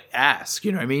want to ask.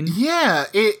 You know what I mean? Yeah,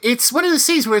 it's one of those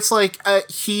scenes where it's like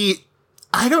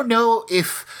I don't know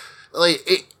if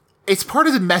like it's part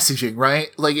of the messaging, right?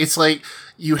 Like it's like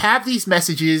you have these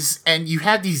messages and you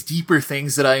have these deeper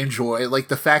things that I enjoy, like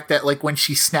the fact that like when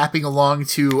she's snapping along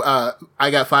to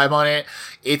I Got Five on It,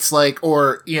 it's like,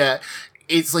 or yeah,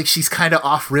 it's like she's kind of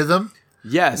off rhythm.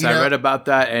 Yes, I read about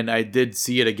that, and I did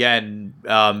see it again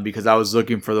because I was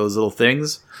looking for those little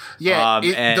things. Yeah,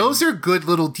 those are good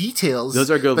little details. Those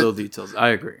are good little details. I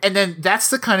agree. And then that's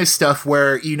the kind of stuff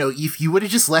where, you know, if you would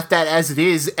have just left that as it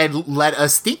is and let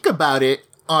us think about it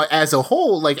as a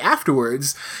whole, like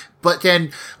afterwards. But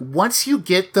then once you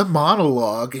get the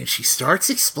monologue and she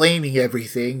starts explaining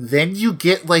everything, then you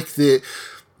get like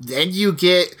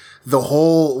the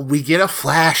whole, we get a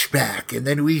flashback and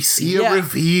then we see a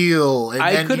reveal. And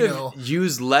I could have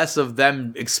used less of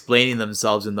them explaining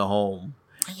themselves in the home.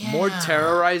 Yeah. More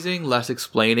terrorizing, less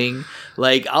explaining.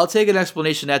 Like, I'll take an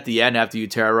explanation at the end after you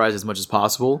terrorize as much as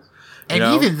possible.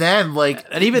 Even then, like...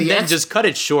 And even then, just cut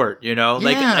it short, you know?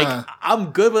 Yeah. Like,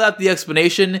 I'm good without the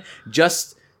explanation,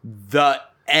 just the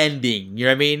ending, you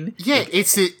know what I mean? Yeah,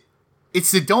 it's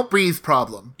the don't breathe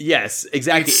problem. Yes,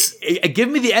 exactly. Give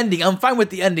me the ending. I'm fine with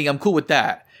the ending. I'm cool with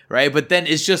that, right? But then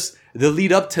it's just the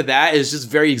lead up to that is just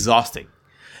very exhausting.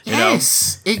 You know?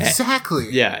 Exactly.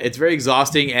 Yeah, it's very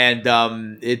exhausting, and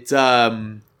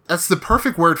that's the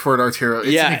perfect word for it, Arturo.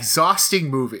 It's an exhausting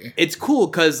movie. It's cool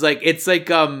because it's like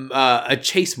a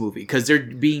chase movie because they're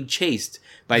being chased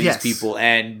by these people,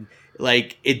 and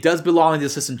like it does belong in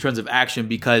this list in terms of action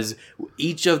because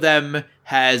each of them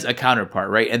has a counterpart,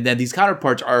 right? And then these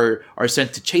counterparts are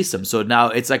sent to chase them. So now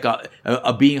it's like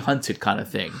a being hunted kind of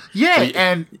thing. Yeah,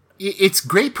 and it's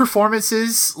great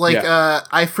performances. Like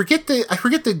I forget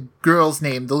the girl's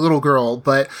name, the little girl,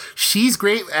 but she's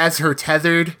great as her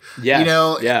Tethered. Yeah, you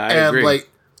know, I agree. Like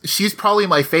she's probably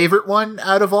my favorite one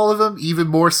out of all of them, even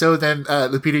more so than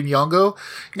Lupita Nyong'o.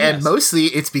 And mostly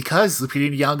it's because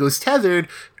Lupita Nyong'o's Tethered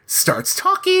starts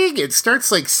talking and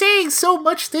starts like saying so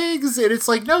much things, and it's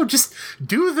like, no, just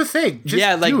do the thing.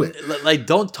 Just do it. Like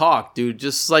don't talk, dude.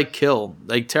 Just like kill,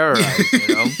 like terrorize.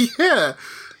 You know? Yeah.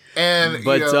 And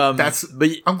but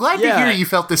I'm glad to hear you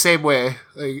felt the same way.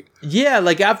 Like,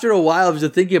 like after a while of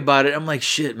just thinking about it, I'm like,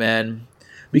 shit, man,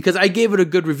 because I gave it a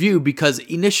good review because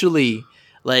initially,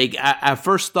 like at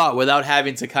first thought, without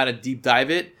having to kind of deep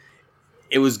dive it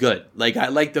was good. Like I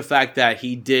like the fact that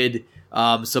he did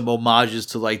some homages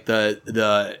to like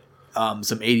the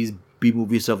some 80s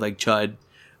B-movie stuff like Chud.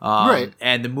 Right.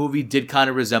 And the movie did kind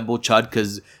of resemble Chud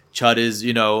because Chud is,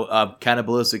 you know,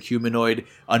 cannibalistic humanoid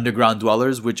underground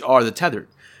dwellers, which are the Tethered.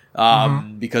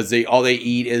 Because all they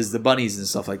eat is the bunnies and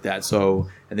stuff like that. So,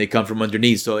 and they come from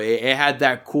underneath. So it had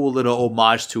that cool little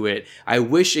homage to it. I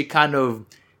wish it kind of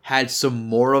had some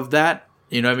more of that.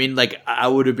 You know what I mean? Like I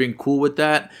would have been cool with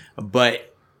that.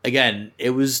 But again,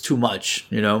 it was too much,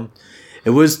 you know? It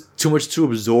was too much to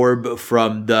absorb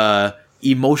from the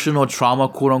emotional trauma,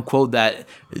 quote unquote, that,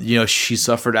 you know, she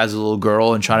suffered as a little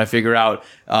girl and trying to figure out,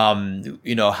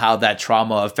 you know, how that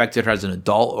trauma affected her as an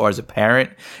adult or as a parent.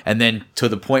 And then to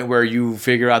the point where you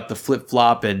figure out the flip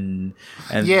flop and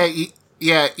yeah,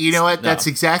 Yeah, you know what? No. That's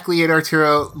exactly it,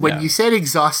 Arturo. When Yeah. you said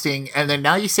exhausting, and then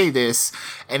now you say this,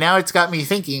 and now it's got me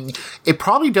thinking, it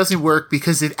probably doesn't work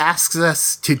because it asks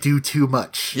us to do too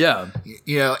much. Yeah.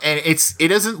 You know, and it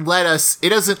doesn't let us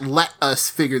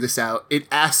figure this out. It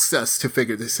asks us to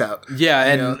figure this out. Yeah,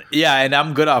 and know? and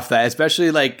I'm good off that,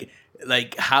 especially like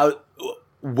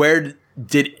where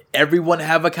did everyone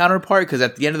have a counterpart? Because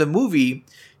at the end of the movie,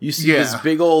 you see this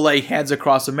big old like Hands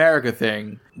Across America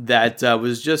thing that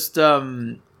was just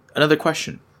another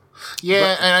question.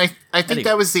 Yeah, But and I think anyway.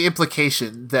 that was the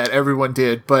implication that everyone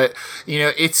did. But, you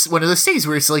know, it's one of those things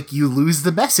where it's like you lose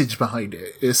the message behind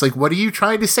it. It's like, what are you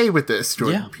trying to say with this,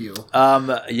 Jordan Peele?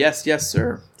 Yes,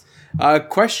 sir.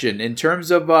 Question in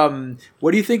terms of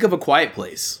what do you think of A Quiet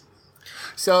Place?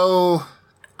 So,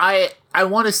 I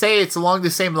want to say it's along the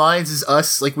same lines as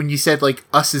Us. Like when you said like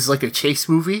Us is like a chase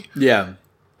movie. Yeah.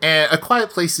 And A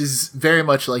Quiet Place is very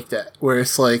much like that, where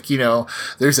it's like, you know,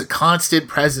 there's a constant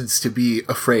presence to be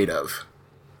afraid of.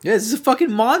 Yeah, there's a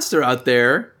fucking monster out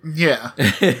there Yeah.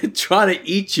 trying to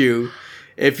eat you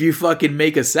if you fucking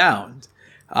make a sound.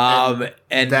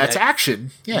 And that's action.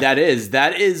 Yeah. That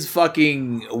is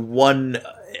fucking one.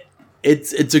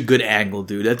 It's a good angle,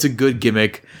 dude. That's a good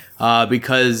gimmick,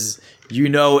 because you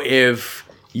know if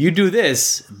you do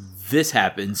this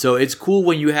happens. So it's cool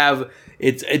when you have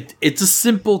it's a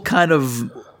simple kind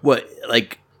of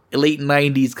like late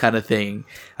 90s kind of thing,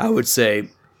 I would say.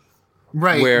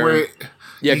 Right. Where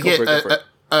yeah, you go for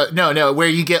it. No, where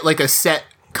you get like a set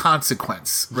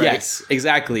consequence. Right? Yes,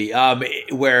 exactly.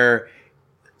 Where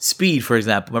Speed, for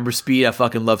example. Remember Speed? I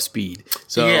fucking love Speed.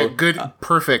 So yeah, good,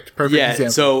 perfect yeah,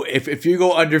 example. so if you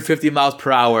go under 50 miles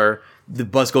per hour, the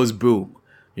bus goes boom.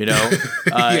 You know?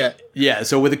 Yeah.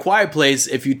 So with A Quiet Place,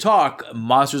 if you talk,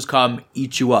 monsters come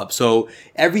eat you up. So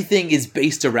everything is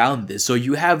based around this. So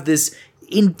you have this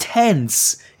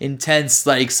intense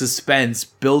like suspense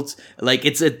built, like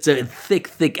it's a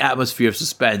thick atmosphere of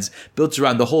suspense built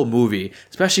around the whole movie,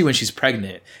 especially when she's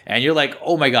pregnant and you're like,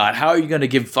 oh my god, how are you gonna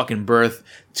give fucking birth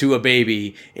to a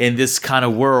baby in this kind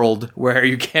of world where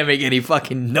you can't make any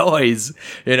fucking noise,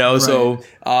 you know? Right. So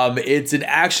it's an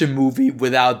action movie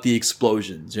without the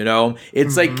explosions, you know?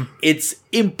 It's like it's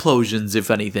implosions,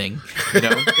 if anything, you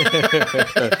know?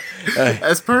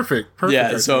 That's perfect.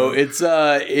 Yeah, so it's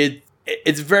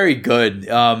very good.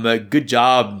 Good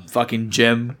job, fucking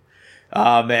Jim,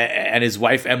 and his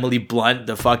wife Emily Blunt.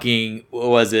 The fucking what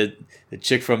was it? The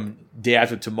chick from Day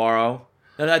After Tomorrow.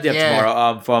 No, not Day After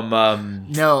Tomorrow. From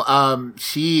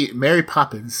Mary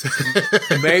Poppins.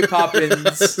 Mary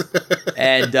Poppins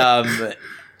and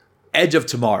Edge of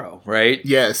Tomorrow, right?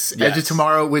 Yes, Edge of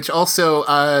Tomorrow. Which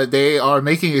also they are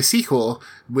making a sequel.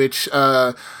 Which Edge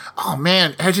of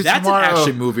Tomorrow. That's an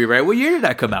action movie, right? What year did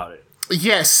that come out?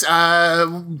 Yes,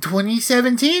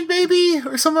 2017 maybe,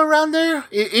 or somewhere around there.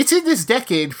 It's in this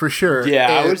decade for sure. Yeah,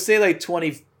 I would say like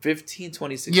 2015,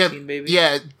 2016 maybe.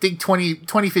 Yeah, I think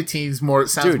 2015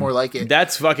 sounds more like it.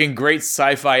 That's fucking great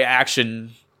sci-fi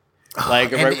action.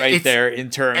 Like right there in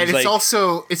terms, and it's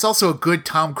also a good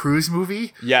Tom Cruise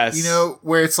movie. Yes, you know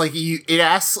where it's like it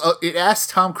asks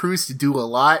Tom Cruise to do a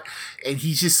lot, and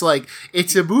he's just like,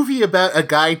 it's a movie about a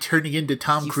guy turning into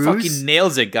Tom Cruise. He fucking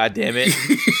nails it, goddammit.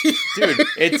 Dude.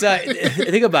 It's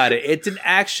think about it. It's an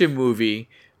action movie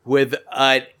with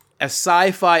a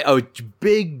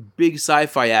big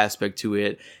sci-fi aspect to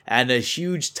it, and a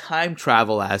huge time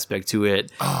travel aspect to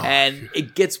it, and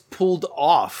it gets pulled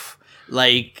off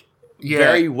like. Yeah.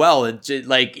 Very well, and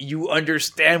like you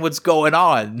understand what's going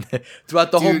on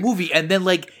throughout the whole movie, and then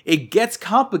like it gets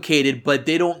complicated, but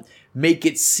they don't make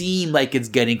it seem like it's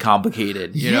getting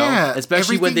complicated, you know?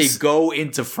 Especially when they go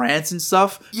into France and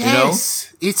stuff.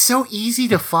 Yes, you know? It's so easy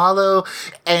to follow,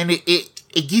 and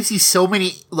it gives you so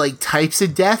many like types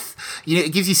of death. You know,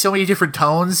 it gives you so many different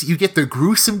tones. You get the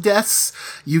gruesome deaths.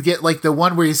 You get like the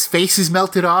one where his face is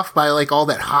melted off by like all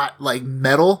that hot like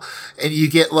metal, and you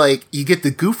get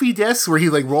the goofy deaths where he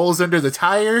like rolls under the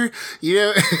tire, you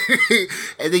know,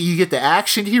 and then you get the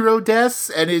action hero deaths,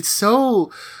 and it's so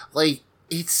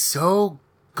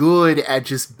good at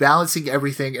just balancing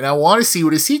everything. And I want to see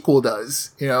what a sequel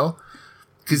does, you know,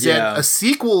 because then a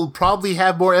sequel will probably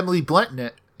have more Emily Blunt in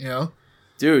it, you know.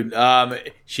 Dude,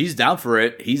 she's down for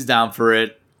it. He's down for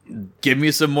it. Give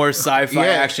me some more sci-fi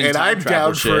action. And I'm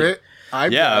down for it. I'm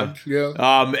down.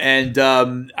 Yeah.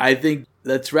 And I think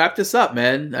let's wrap this up,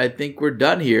 man. I think we're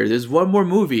done here. There's one more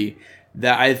movie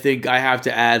that I think I have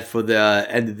to add for the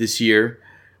end of this year.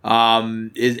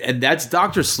 And that's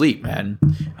Dr. Sleep, man.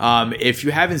 If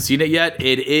you haven't seen it yet,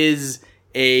 there's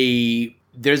a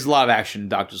lot of action in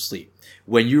Dr. Sleep.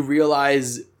 When you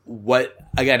realize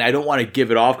again, I don't want to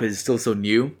give it off because it's still so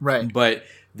new. Right. But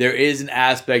there is an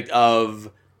aspect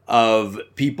of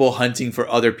people hunting for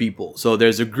other people. So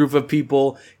there's a group of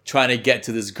people trying to get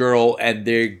to this girl, and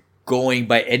they're going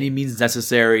by any means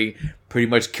necessary, pretty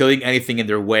much killing anything in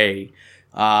their way.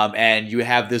 And you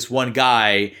have this one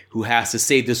guy who has to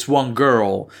save this one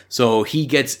girl. So he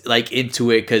gets like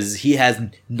into it because he has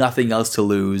nothing else to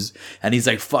lose. And he's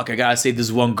like, fuck, I gotta save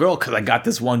this one girl because I got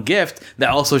this one gift that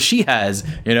also she has,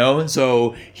 you know?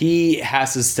 So he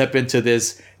has to step into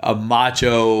this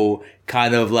macho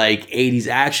kind of like 80s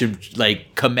action,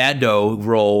 like commando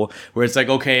role where it's like,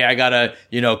 okay, I gotta,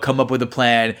 you know, come up with a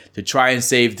plan to try and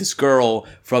save this girl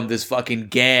from this fucking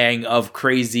gang of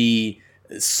crazy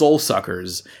soul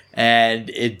suckers. And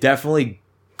it definitely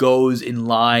goes in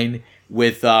line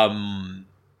with action.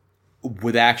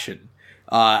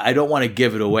 I don't want to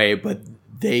give it away, but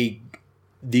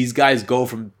these guys go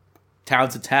from town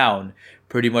to town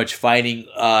pretty much fighting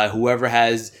whoever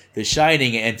has the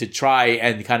Shining and to try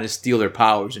and kind of steal their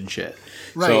powers and shit.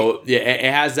 Right. So yeah,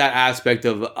 it has that aspect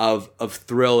of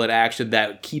thrill and action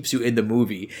that keeps you in the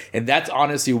movie. And that's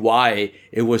honestly why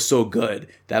it was so good.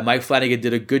 That Mike Flanagan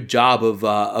did a good job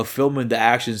of filming the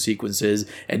action sequences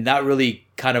and not really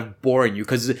kind of boring you.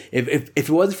 Because if it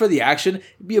wasn't for the action,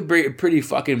 it'd be a pretty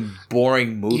fucking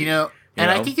boring movie. You know? And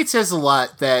I think it says a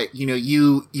lot that, you know,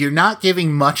 you're not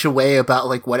giving much away about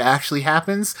like what actually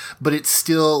happens, but it's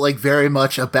still like very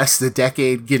much a best of the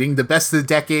decade, getting the best of the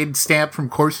decade stamp from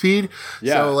Corpse Feed.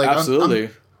 Yeah, so, like, absolutely.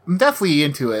 I'm definitely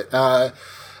into it.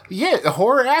 Yeah,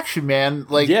 horror action, man.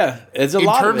 Like, yeah, it's a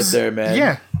lot of it there, man.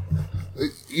 Yeah,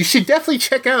 you should definitely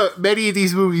check out many of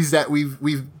these movies that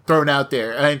we've thrown out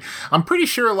there, and I'm pretty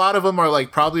sure a lot of them are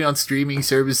like probably on streaming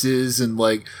services and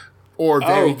like. Or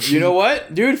very cheap. You know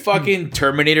what, dude? Fucking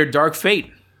Terminator Dark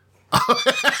Fate.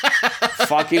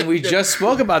 Fucking, we just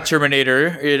spoke about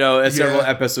Terminator, you know, several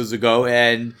episodes ago.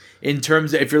 And in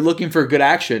terms of, if you're looking for good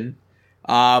action,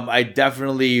 I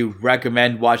definitely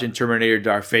recommend watching Terminator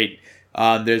Dark Fate.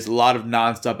 There's a lot of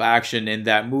nonstop action in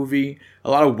that movie, a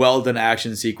lot of well-done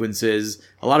action sequences,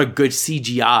 a lot of good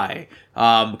CGI.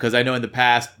 Because I know in the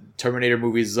past, Terminator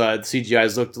movies, the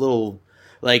CGI's looked a little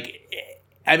like...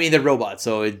 I mean, they're robots,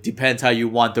 so it depends how you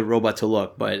want the robot to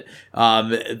look. But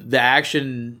the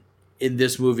action in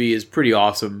this movie is pretty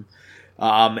awesome,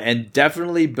 and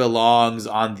definitely belongs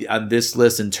on this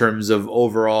list in terms of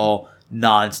overall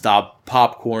nonstop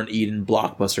popcorn eating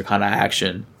blockbuster kind of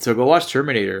action. So go watch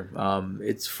Terminator.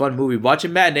 It's a fun movie. Watch it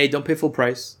matinee. Don't pay full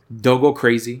price. Don't go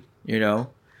crazy. You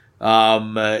know,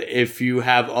 if you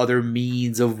have other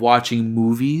means of watching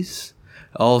movies.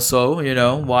 Also, you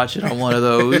know, watch it on one of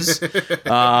those.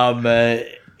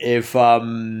 If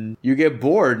you get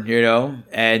bored, you know,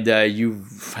 and you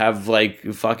have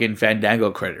like fucking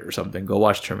Fandango credit or something, go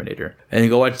watch Terminator and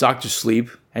go watch Dr. Sleep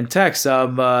and Tex.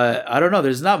 I don't know.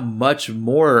 There's not much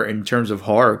more in terms of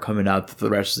horror coming out for the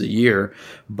rest of the year,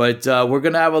 but we're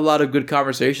gonna have a lot of good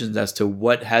conversations as to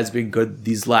what has been good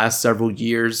these last several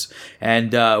years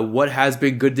and what has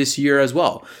been good this year as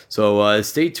well. So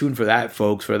stay tuned for that,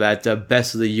 folks, for that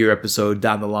best of the year episode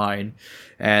down the line.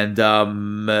 And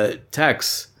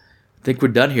Tex, I think we're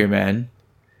done here, man.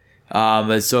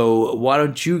 So why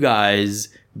don't you guys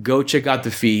go check out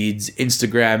the feeds,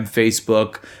 Instagram,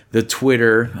 Facebook, the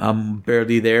Twitter. I'm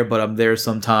barely there, but I'm there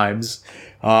sometimes.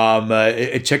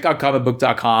 Check out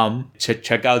comicbook.com.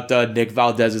 Check out Nick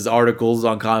Valdez's articles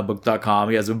on comicbook.com.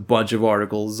 He has a bunch of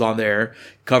articles on there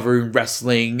covering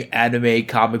wrestling, anime,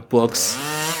 comic books,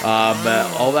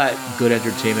 all that good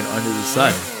entertainment under the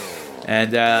sun.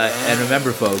 And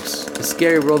remember, folks, it's a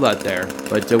scary world out there,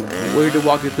 but we're here to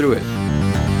walk you through it.